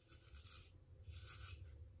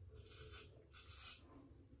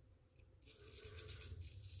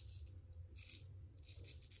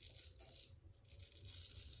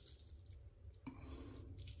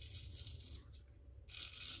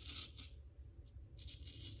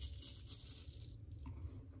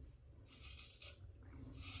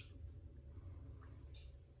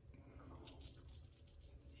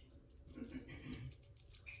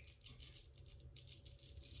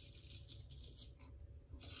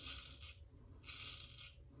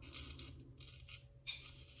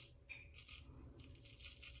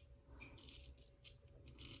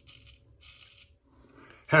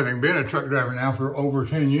 having been a truck driver now for over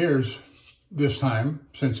 10 years, this time,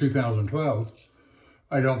 since 2012,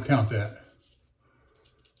 I don't count that.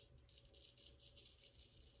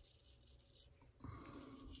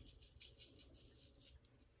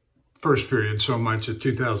 First period so much at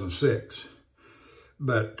 2006.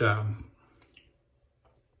 But I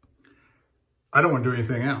don't want to do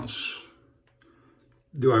anything else.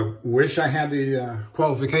 Do I wish I had the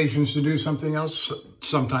qualifications to do something else?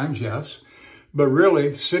 Sometimes, yes. But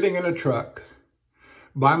really, sitting in a truck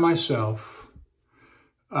by myself,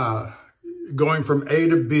 going from A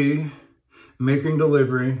to B, making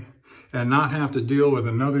delivery, and not have to deal with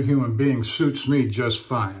another human being suits me just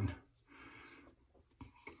fine.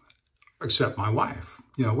 Except my wife.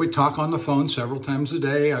 You know, we talk on the phone several times a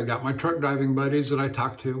day. I got my truck driving buddies that I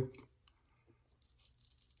talk to.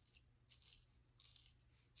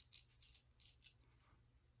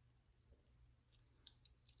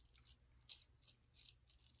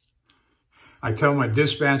 I tell my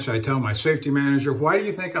dispatch, I tell my safety manager, why do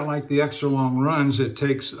you think I like the extra long runs? It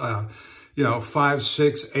takes, 5,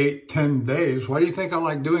 6, 8, 10 days. Why do you think I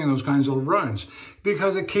like doing those kinds of runs?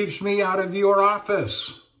 Because it keeps me out of your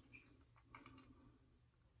office.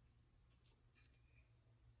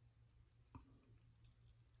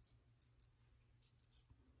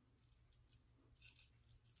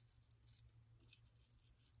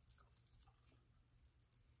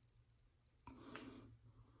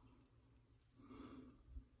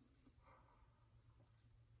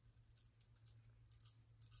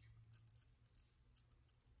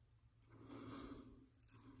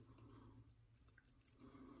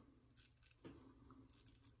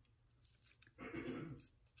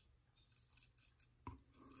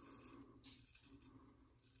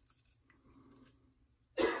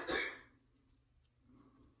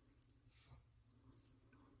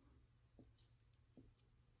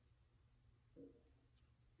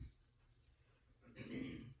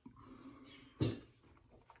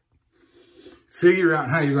 figure out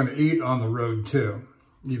how you're going to eat on the road too.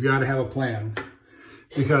 You've got to have a plan,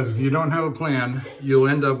 because if you don't have a plan, you'll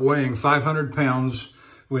end up weighing 500 pounds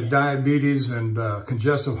with diabetes and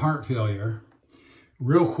congestive heart failure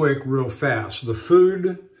real quick, real fast. The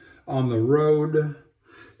food on the road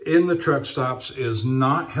in the truck stops is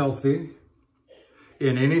not healthy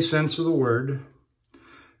in any sense of the word,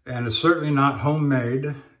 and it's certainly not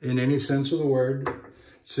homemade in any sense of the word.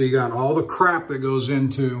 So you got all the crap that goes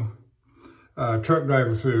into truck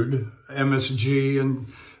driver food, MSG and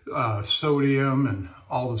sodium and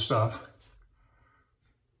all the stuff.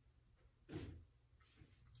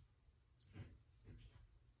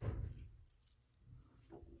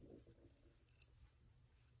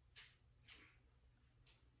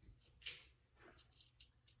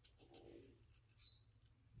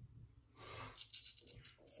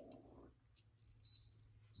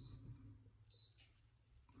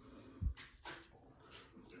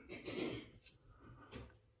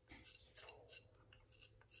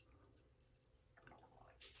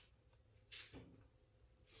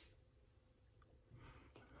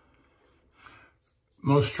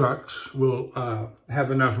 Most trucks will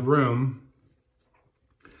have enough room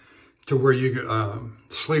to where you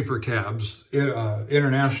sleeper cabs,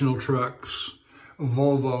 international trucks,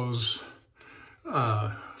 Volvos,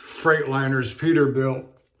 Freightliners, Peterbilt,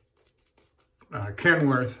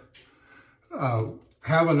 Kenworth,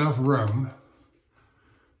 have enough room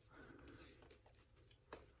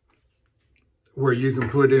where you can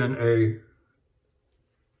put in a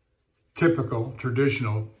typical,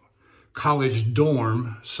 traditional college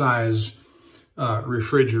dorm size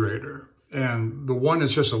refrigerator. And the one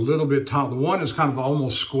is just a little bit tall. The one is kind of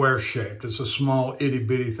almost square shaped. It's a small itty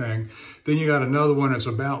bitty thing. Then you got another one that's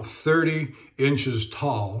about 30 inches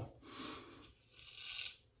tall.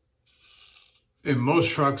 In most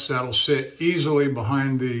trucks, that'll sit easily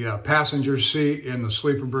behind the passenger seat in the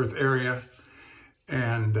sleeper berth area.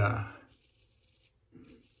 And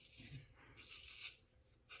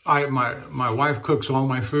my wife cooks all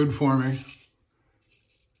my food for me,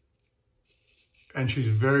 and she's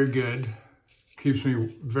very good, keeps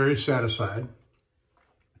me very satisfied.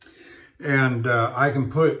 And I can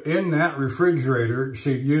put in that refrigerator,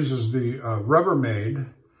 she uses the Rubbermaid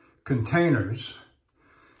containers,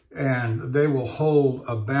 and they will hold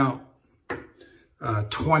about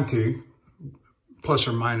 20, plus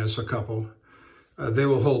or minus a couple. They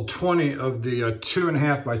will hold 20 of the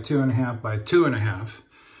 2.5 by 2.5 by 2.5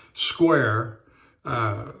 square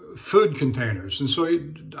food containers. And so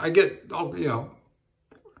I get all,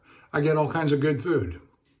 I get all kinds of good food.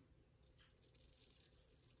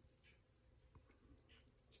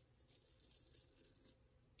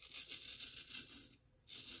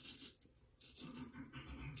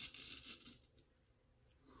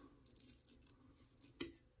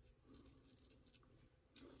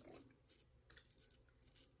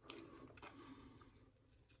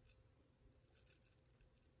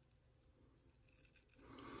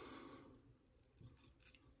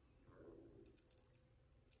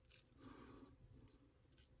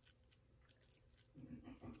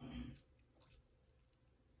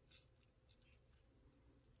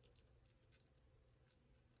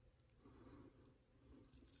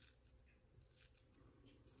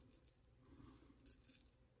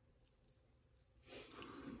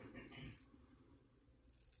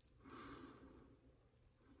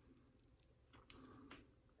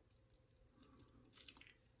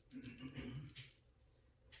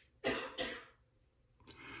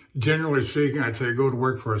 Generally speaking, I'd say go to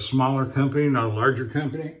work for a smaller company, not a larger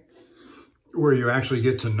company, where you actually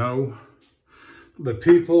get to know the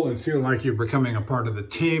people and feel like you're becoming a part of the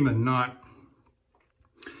team and not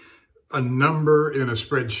a number in a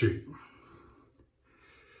spreadsheet.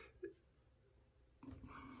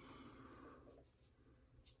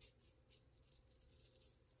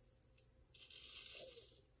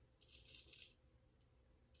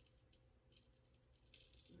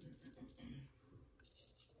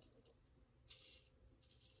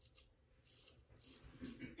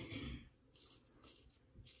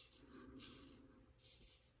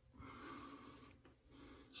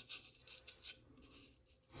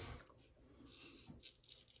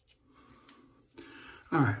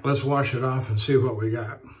 All right, let's wash it off and see what we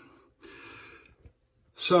got.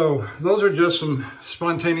 So those are just some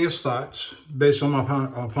spontaneous thoughts based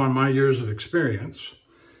upon my years of experience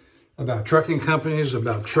about trucking companies,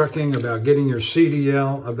 about trucking, about getting your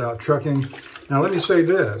CDL, about trucking. Now, let me say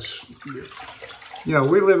this. We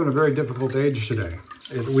live in a very difficult age today.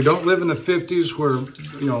 We don't live in the 50s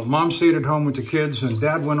where, mom stayed at home with the kids and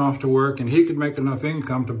dad went off to work and he could make enough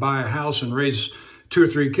income to buy a house and raise 2 or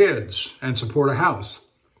 3 kids and support a house.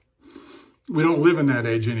 We don't live in that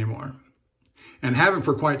age anymore, and haven't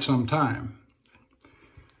for quite some time.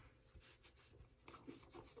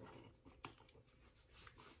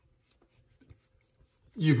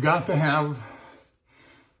 You've got to have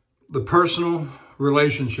the personal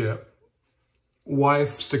relationship,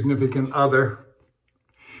 wife, significant other,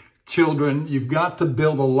 children. You've got to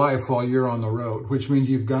build a life while you're on the road, which means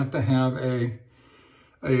you've got to have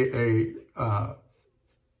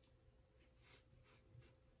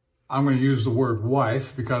I'm going to use the word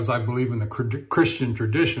wife because I believe in the Christian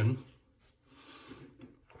tradition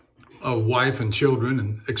of wife and children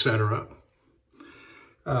and etc.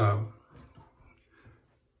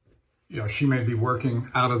 You know, she may be working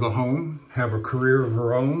out of the home, have a career of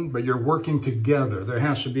her own, but you're working together. There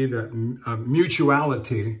has to be that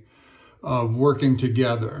mutuality of working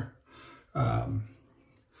together. You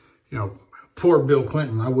know, poor Bill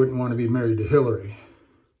Clinton, I wouldn't want to be married to Hillary.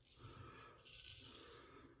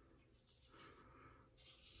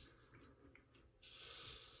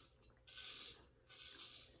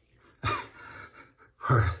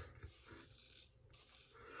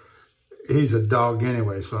 He's a dog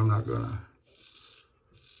anyway, so I'm not going to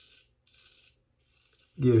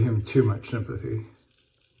give him too much sympathy.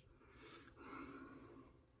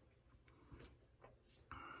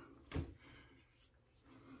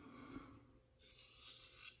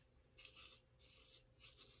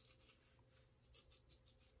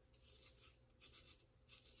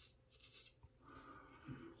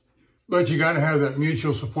 But you got to have that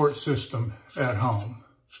mutual support system at home.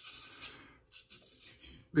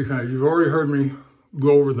 Because you've already heard me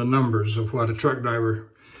go over the numbers of what a truck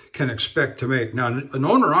driver can expect to make. Now, an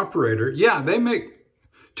owner-operator, yeah, they make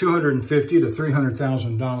 $250,000 to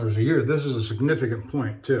 $300,000 a year. This is a significant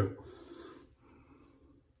point, too.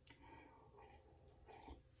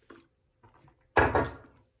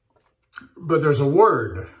 But there's a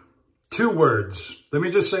word, 2 words. Let me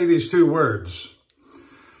just say these 2 words.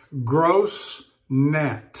 Gross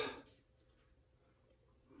net.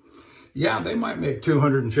 Yeah, they might make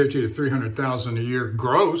 $250,000 to $300,000 a year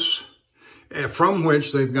gross, from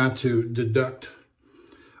which they've got to deduct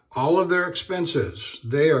all of their expenses.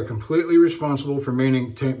 They are completely responsible for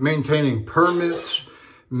maintaining permits,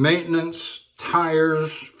 maintenance,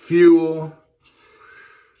 tires, fuel.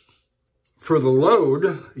 For the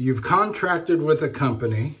load, you've contracted with a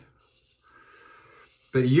company,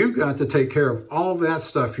 but you've got to take care of all that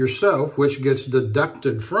stuff yourself, which gets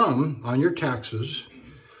deducted from on your taxes.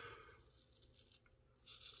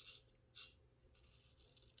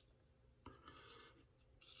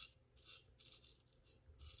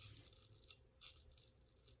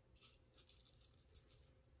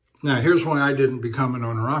 Now, here's why I didn't become an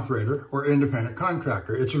owner-operator or independent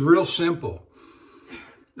contractor. It's real simple.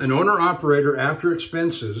 An owner-operator, after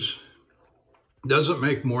expenses, doesn't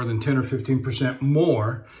make more than 10 or 15%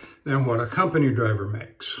 more than what a company driver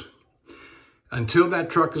makes until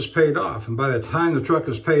that truck is paid off. And by the time the truck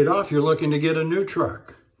is paid off, you're looking to get a new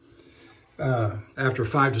truck. After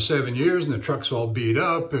 5 to 7 years, and the truck's all beat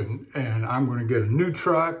up, and I'm going to get a new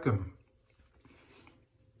truck.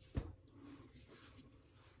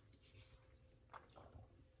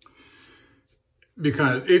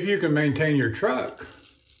 Because if you can maintain your truck,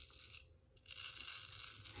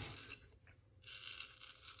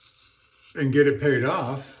 and get it paid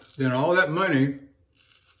off, then all that money,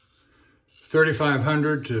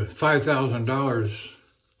 $3,500 to $5,000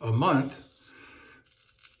 a month,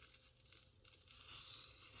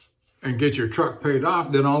 and get your truck paid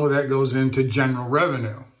off, then all of that goes into general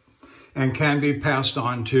revenue and can be passed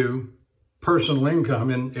on to personal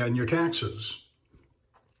income and your taxes.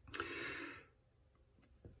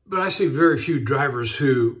 But I see very few drivers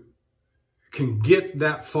who can get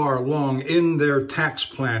that far along in their tax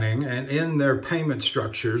planning and in their payment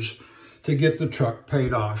structures to get the truck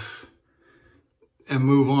paid off and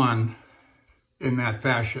move on in that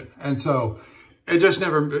fashion. And so it just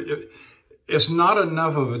it's not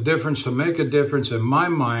enough of a difference to make a difference in my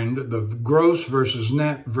mind, the gross versus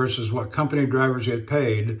net versus what company drivers get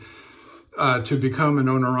paid to become an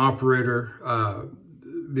owner-operator.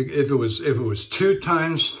 If it was 2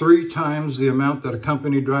 times, 3 times the amount that a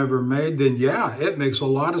company driver made, then yeah, it makes a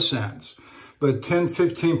lot of sense. But 10,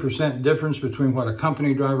 15% difference between what a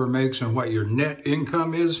company driver makes and what your net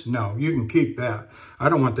income is, no, you can keep that. I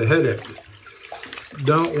don't want the headache.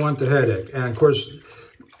 Don't want the headache. And of course,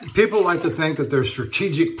 people like to think that they're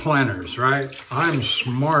strategic planners, right? I'm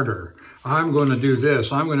smarter. I'm going to do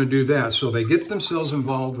this. I'm going to do that. So they get themselves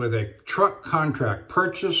involved with a truck contract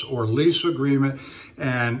purchase or lease agreement,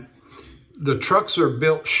 and The trucks are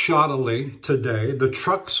built shoddily today. The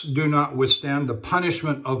trucks do not withstand the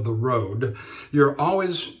punishment of the road.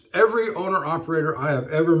 Every owner-operator I have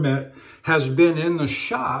ever met has been in the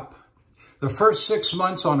shop the first 6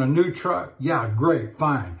 months on a new truck. Yeah, great,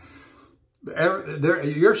 fine.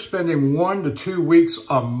 You're spending 1 to 2 weeks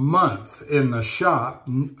a month in the shop,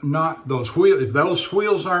 not those wheels. If those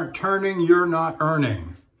wheels aren't turning, you're not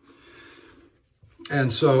earning.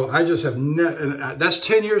 And so I just have, that's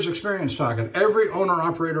 10 years experience talking. Every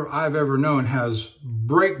owner-operator I've ever known has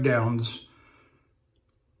breakdowns,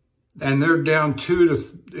 and they're down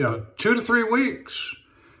 2 to 3 weeks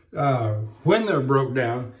when they're broke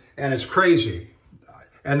down, and it's crazy.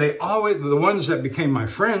 And they always, the ones that became my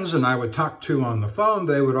friends and I would talk to on the phone,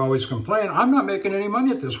 they would always complain, I'm not making any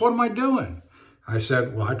money at this. What am I doing? I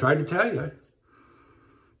said, well, I tried to tell you.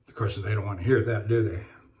 Of course, they don't want to hear that, do they?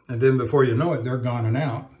 And then before you know it, they're gone and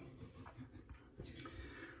out.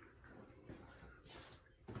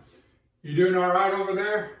 You doing all right over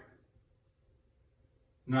there?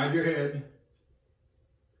 Nod your head.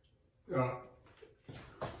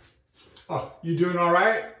 Oh, you doing all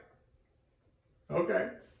right? Okay.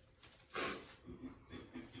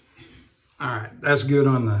 All right, that's good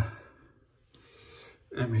on the,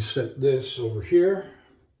 let me set this over here.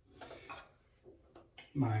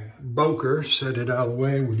 My Boker, set it out of the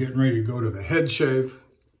way. We're getting ready to go to the head shave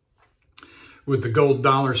with the gold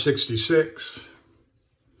 $1.66.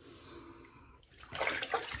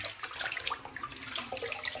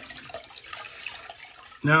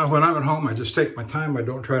 Now, when I'm at home, I just take my time. I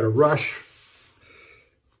don't try to rush.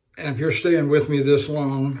 And if you're staying with me this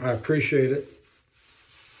long, I appreciate it.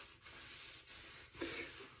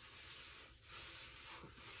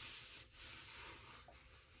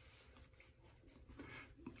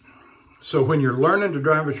 So when you're learning to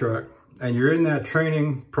drive a truck and you're in that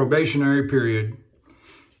training probationary period,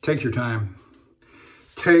 take your time.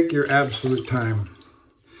 Take your absolute time,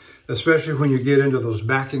 especially when you get into those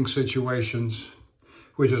backing situations,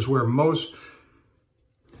 which is where most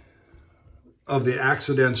of the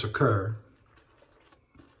accidents occur.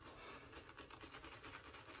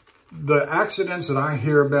 The accidents that I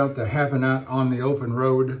hear about that happen out on the open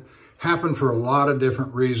road happen for a lot of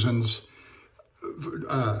different reasons.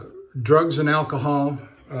 Drugs and alcohol,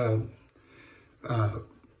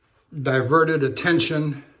 diverted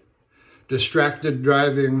attention, distracted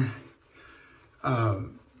driving.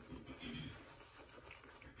 And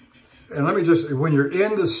let me just, when you're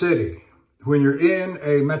in the city, when you're in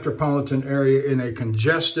a metropolitan area, in a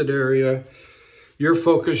congested area, your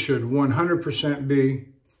focus should 100% be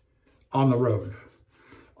on the road,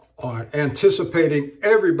 on anticipating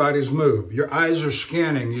everybody's move. Your eyes are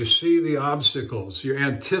scanning. You see the obstacles. You're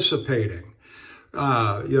anticipating.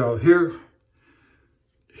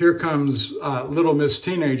 Here comes little Miss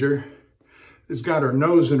Teenager. Has got her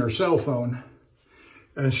nose in her cell phone,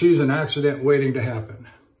 and she's an accident waiting to happen.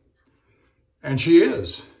 And she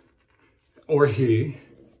is, or he.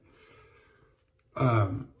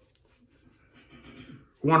 One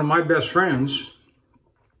of my best friends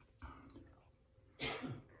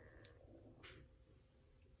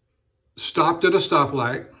stopped at a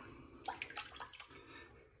stoplight,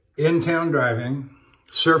 in-town driving,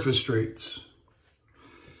 surface streets.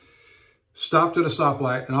 Stopped at a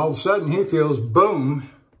stoplight, and all of a sudden he feels, boom,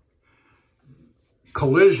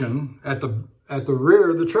 collision at the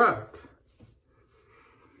rear of the truck.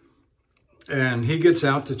 And he gets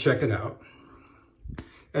out to check it out.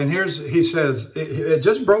 And he says, it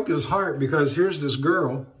just broke his heart, because here's this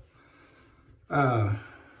girl,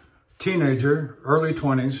 teenager, early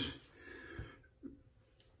 20s,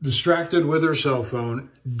 distracted with her cell phone,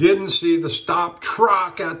 didn't see the stop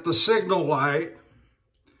truck at the signal light,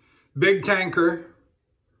 big tanker,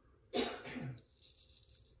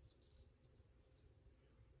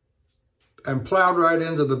 and plowed right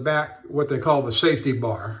into the back, what they call the safety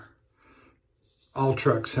bar. All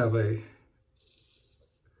trucks have a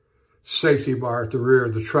safety bar at the rear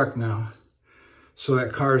of the truck now, so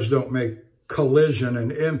that cars don't make collision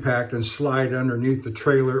and impact and slide underneath the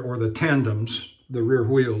trailer or the tandems, the rear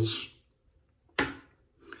wheels.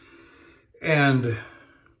 And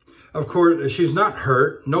of course, she's not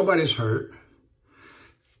hurt. Nobody's hurt.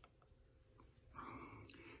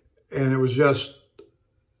 And it was just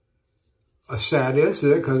a sad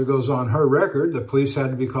incident, because it goes on her record. The police had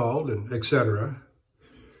to be called, and etc.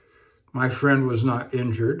 My friend was not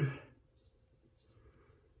injured.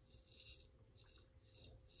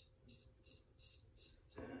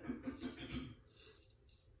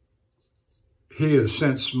 He has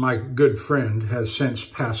since, my good friend, has since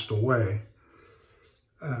passed away.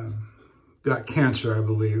 Got cancer, I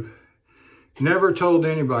believe. Never told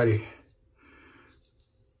anybody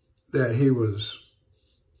that he was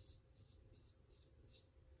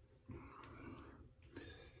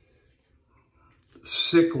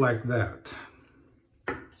sick like that.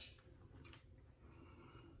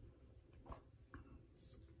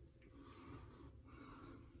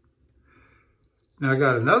 Now I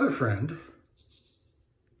got another friend,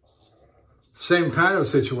 same kind of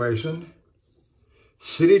situation,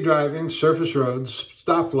 city driving, surface roads,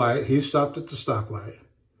 stoplight. He stopped at the stoplight.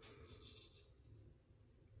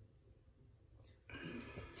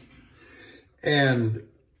 And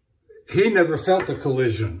he never felt a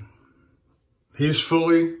collision. He's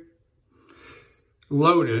fully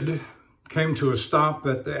loaded, came to a stop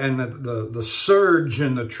at the, and the surge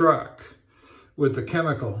in the truck with the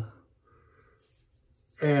chemical.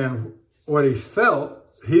 And what he felt,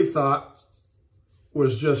 he thought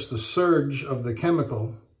was just the surge of the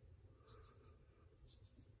chemical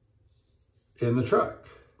in the truck.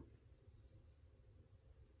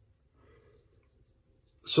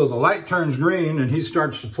 So the light turns green and he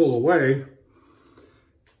starts to pull away,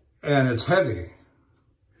 and it's heavy.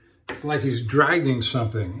 It's like he's dragging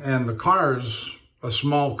something, and the car's a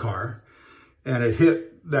small car, and it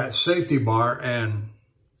hit that safety bar and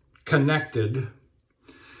connected.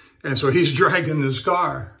 And so he's dragging this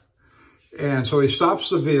car. And so he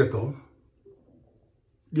stops the vehicle,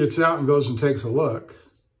 gets out and goes and takes a look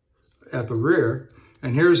at the rear.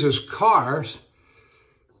 And here's his car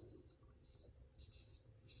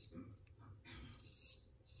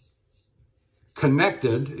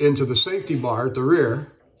connected into the safety bar at the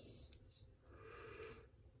rear.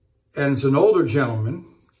 And it's an older gentleman,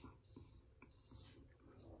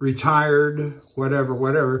 retired,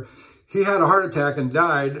 whatever. He had a heart attack and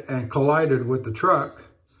died and collided with the truck.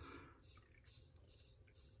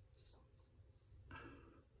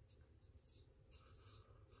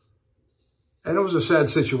 And it was a sad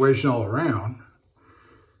situation all around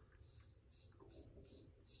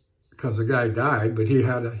because the guy died, but he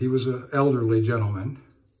was an elderly gentleman.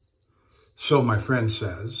 So my friend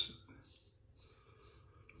says.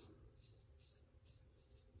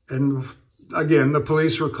 And again, the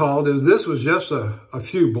police were called, and this was just a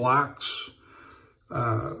few blocks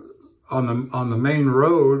on the main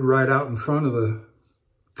road right out in front of the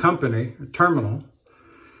company terminal.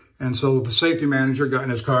 And so the safety manager got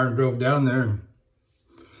in his car and drove down there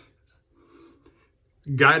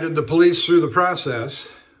and guided the police through the process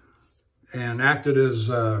and acted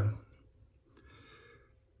as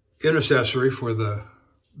intercessory for the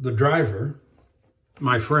driver,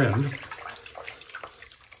 my friend.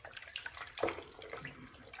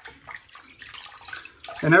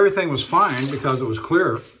 And everything was fine because it was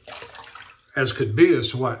clear as could be as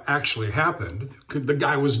to what actually happened. The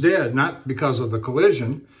guy was dead, not because of the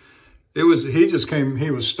collision. He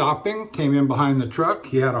was stopping, came in behind the truck.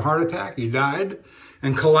 He had a heart attack. He died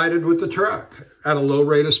and collided with the truck at a low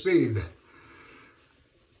rate of speed.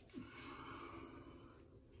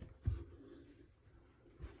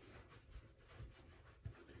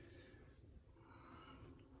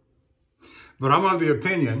 But I'm of the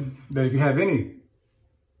opinion that if you have any,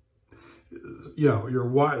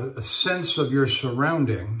 your sense of your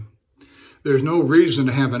surrounding, there's no reason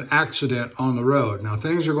to have an accident on the road. Now,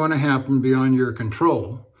 things are going to happen beyond your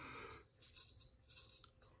control,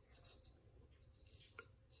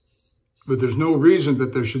 but there's no reason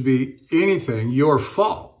that there should be anything your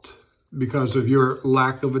fault because of your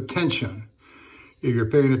lack of attention. If you're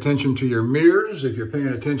paying attention to your mirrors, if you're paying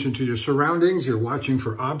attention to your surroundings, you're watching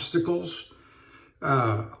for obstacles.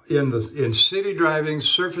 In city driving,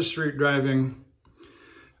 surface street driving,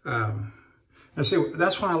 I say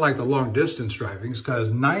that's why I like the long distance driving,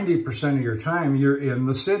 because 90% of your time you're in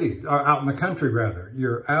the city, or out in the country rather.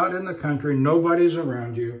 You're out in the country, nobody's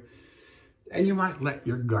around you, and you might let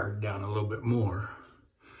your guard down a little bit more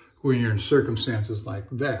when you're in circumstances like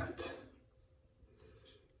that.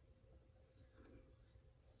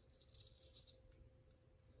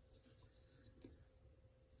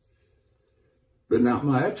 But not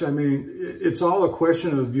much. I mean, it's all a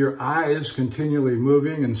question of your eyes continually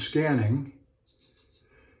moving and scanning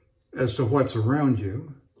as to what's around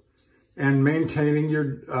you and maintaining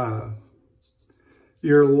your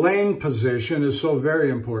lane position is so very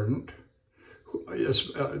important.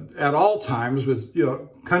 At all times with,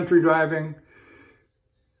 country driving,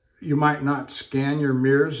 you might not scan your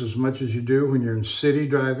mirrors as much as you do when you're in city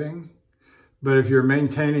driving. But if you're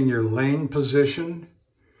maintaining your lane position,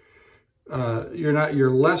 you're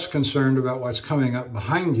less concerned about what's coming up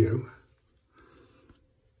behind you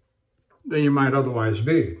than you might otherwise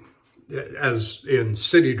be, as in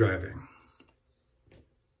city driving.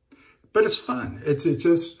 But it's fun.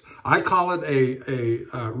 I call it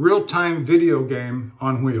a real-time video game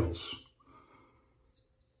on wheels.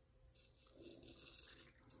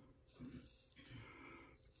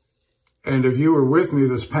 And if you were with me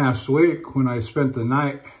this past week when I spent the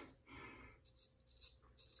night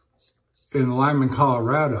in Lyman,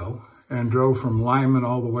 Colorado, and drove from Lyman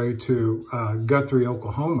all the way to Guthrie,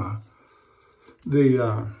 Oklahoma,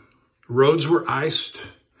 the roads were iced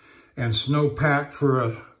and snow-packed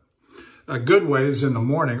for a good ways in the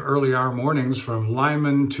morning, early hour mornings, from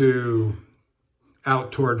Lyman to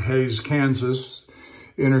out toward Hays, Kansas,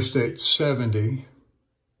 Interstate 70.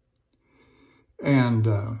 And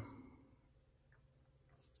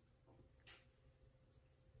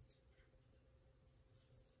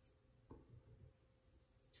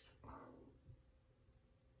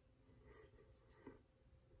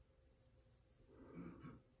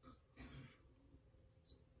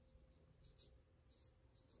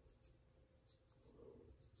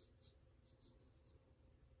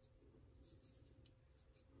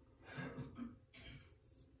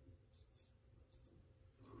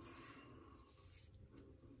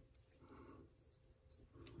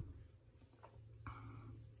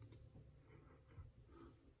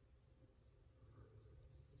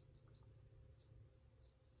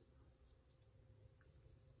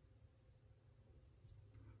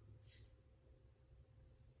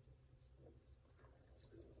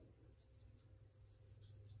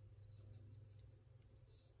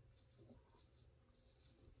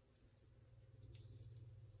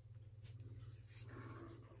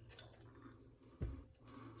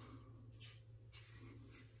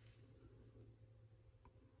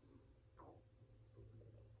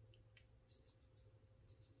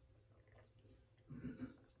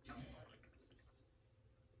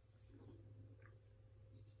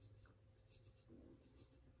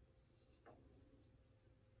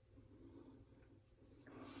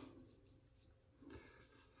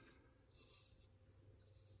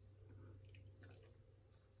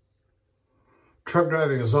truck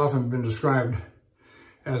driving has often been described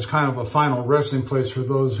as kind of a final resting place for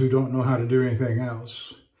those who don't know how to do anything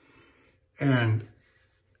else. And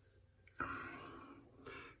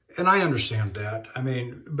I understand that. I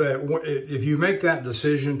mean, but if you make that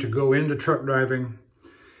decision to go into truck driving,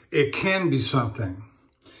 it can be something.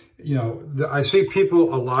 You know, I see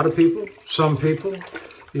people, a lot of people, some people.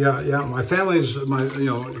 Yeah, my family's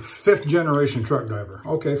fifth generation truck driver.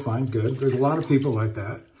 Okay, fine, good. There's a lot of people like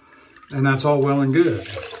that. And that's all well and good.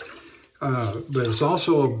 But it's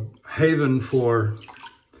also a haven for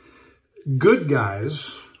good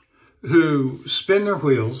guys who spin their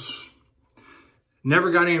wheels,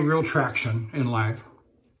 never got any real traction in life,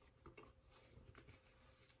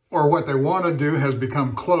 or what they want to do has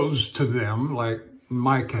become closed to them, like in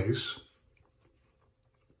my case.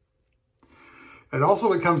 It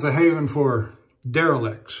also becomes a haven for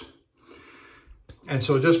derelicts. And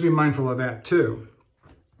so just be mindful of that too.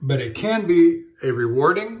 But it can be a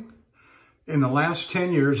rewarding. In the last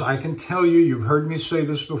 10 years, I can tell you, you've heard me say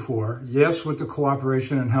this before, yes, with the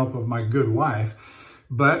cooperation and help of my good wife,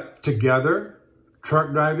 but together,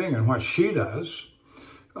 truck driving and what she does,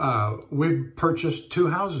 we've purchased 2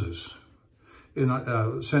 houses.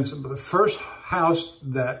 Since the first house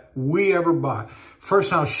that we ever bought, first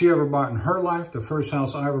house she ever bought in her life, the first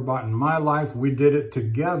house I ever bought in my life, we did it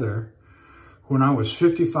together when I was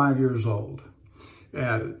 55 years old.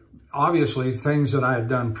 Obviously, things that I had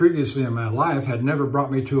done previously in my life had never brought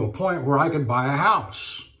me to a point where I could buy a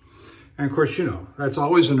house. And of course, you know, that's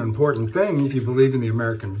always an important thing if you believe in the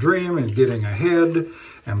American dream and getting ahead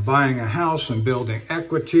and buying a house and building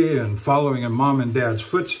equity and following in mom and dad's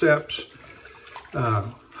footsteps,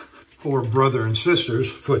 or brother and sister's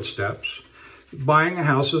footsteps. Buying a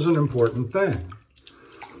house is an important thing.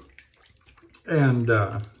 And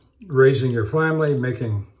raising your family,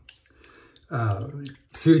 making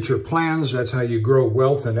future plans, that's how you grow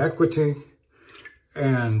wealth and equity.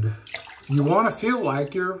 And you want to feel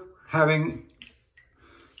like you're having,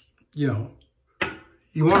 you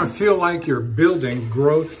want to feel like you're building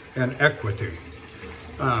growth and equity.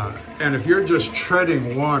 And if you're just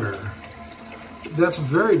treading water, that's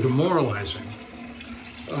very demoralizing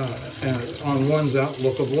on one's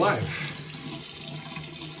outlook of life.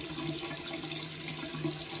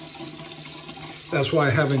 That's why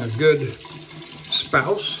having a good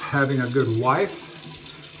spouse, having a good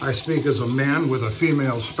wife, I speak as a man with a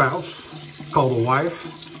female spouse called a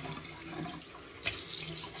wife.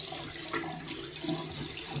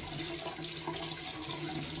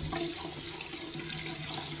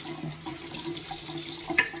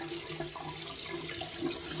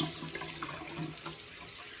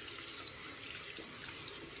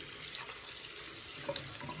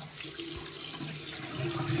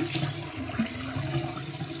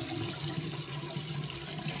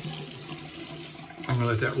 I'm gonna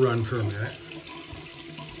let that run for a minute.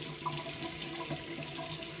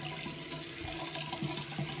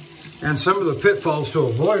 And some of the pitfalls to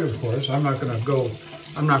avoid, of course, I'm not gonna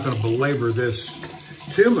belabor this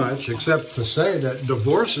too much, except to say that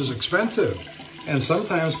divorce is expensive and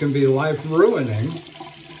sometimes can be life-ruining.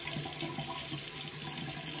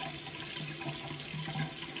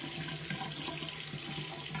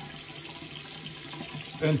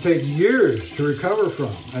 And take years to recover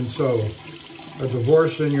from. And so a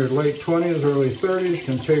divorce in your late 20s, early 30s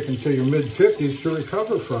can take until your mid-50s to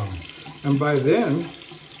recover from. And by then,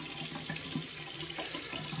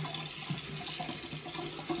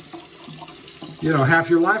 you know, half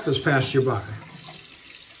your life has passed you by.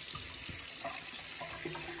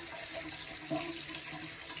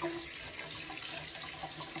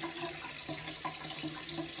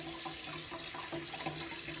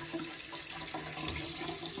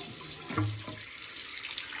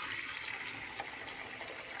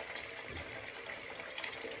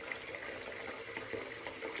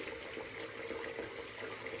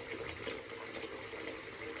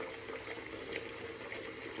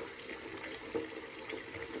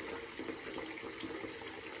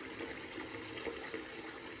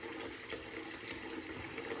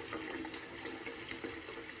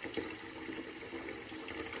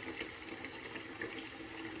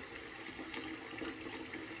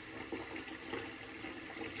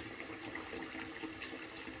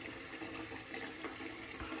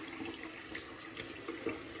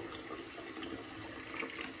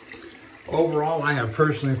 Overall, I have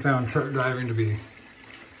personally found truck driving to be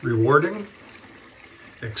rewarding,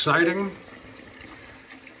 exciting.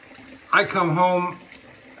 I come home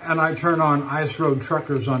and I turn on Ice Road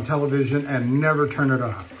Truckers on television and never turn it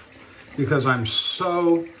off because I'm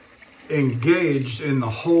so engaged in the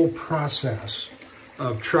whole process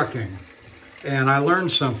of trucking. And I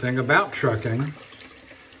learned something about trucking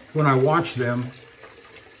when I watch them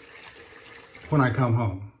when I come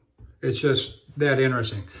home. It's just that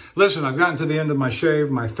interesting. Listen, I've gotten to the end of my shave,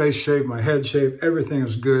 my face shave, my head shave. Everything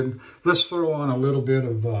is good. Let's throw on a little bit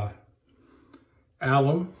of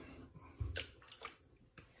alum.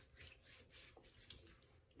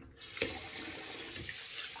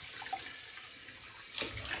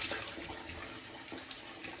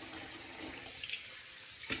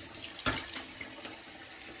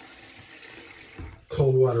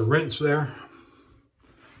 Cold water rinse there.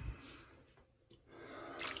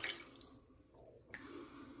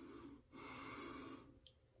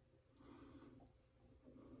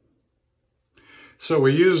 So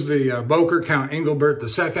we use the Boker Count Engelbert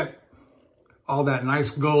II, all that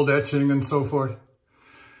nice gold etching and so forth,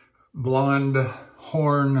 blonde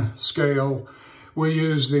horn scale. We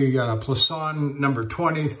use the Plisson number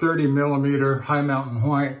 20, 30 millimeter high mountain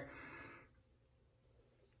white.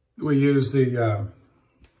 We use the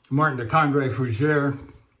Martin de Candre Fougere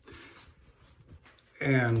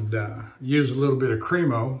and use a little bit of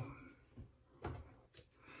Cremo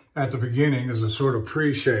at the beginning as a sort of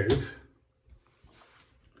pre-shave.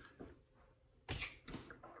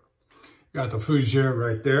 Got the Fougere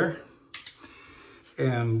right there.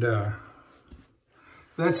 And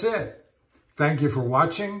that's it. Thank you for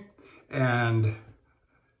watching, and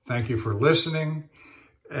thank you for listening,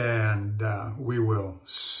 and we will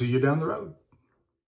see you down the road.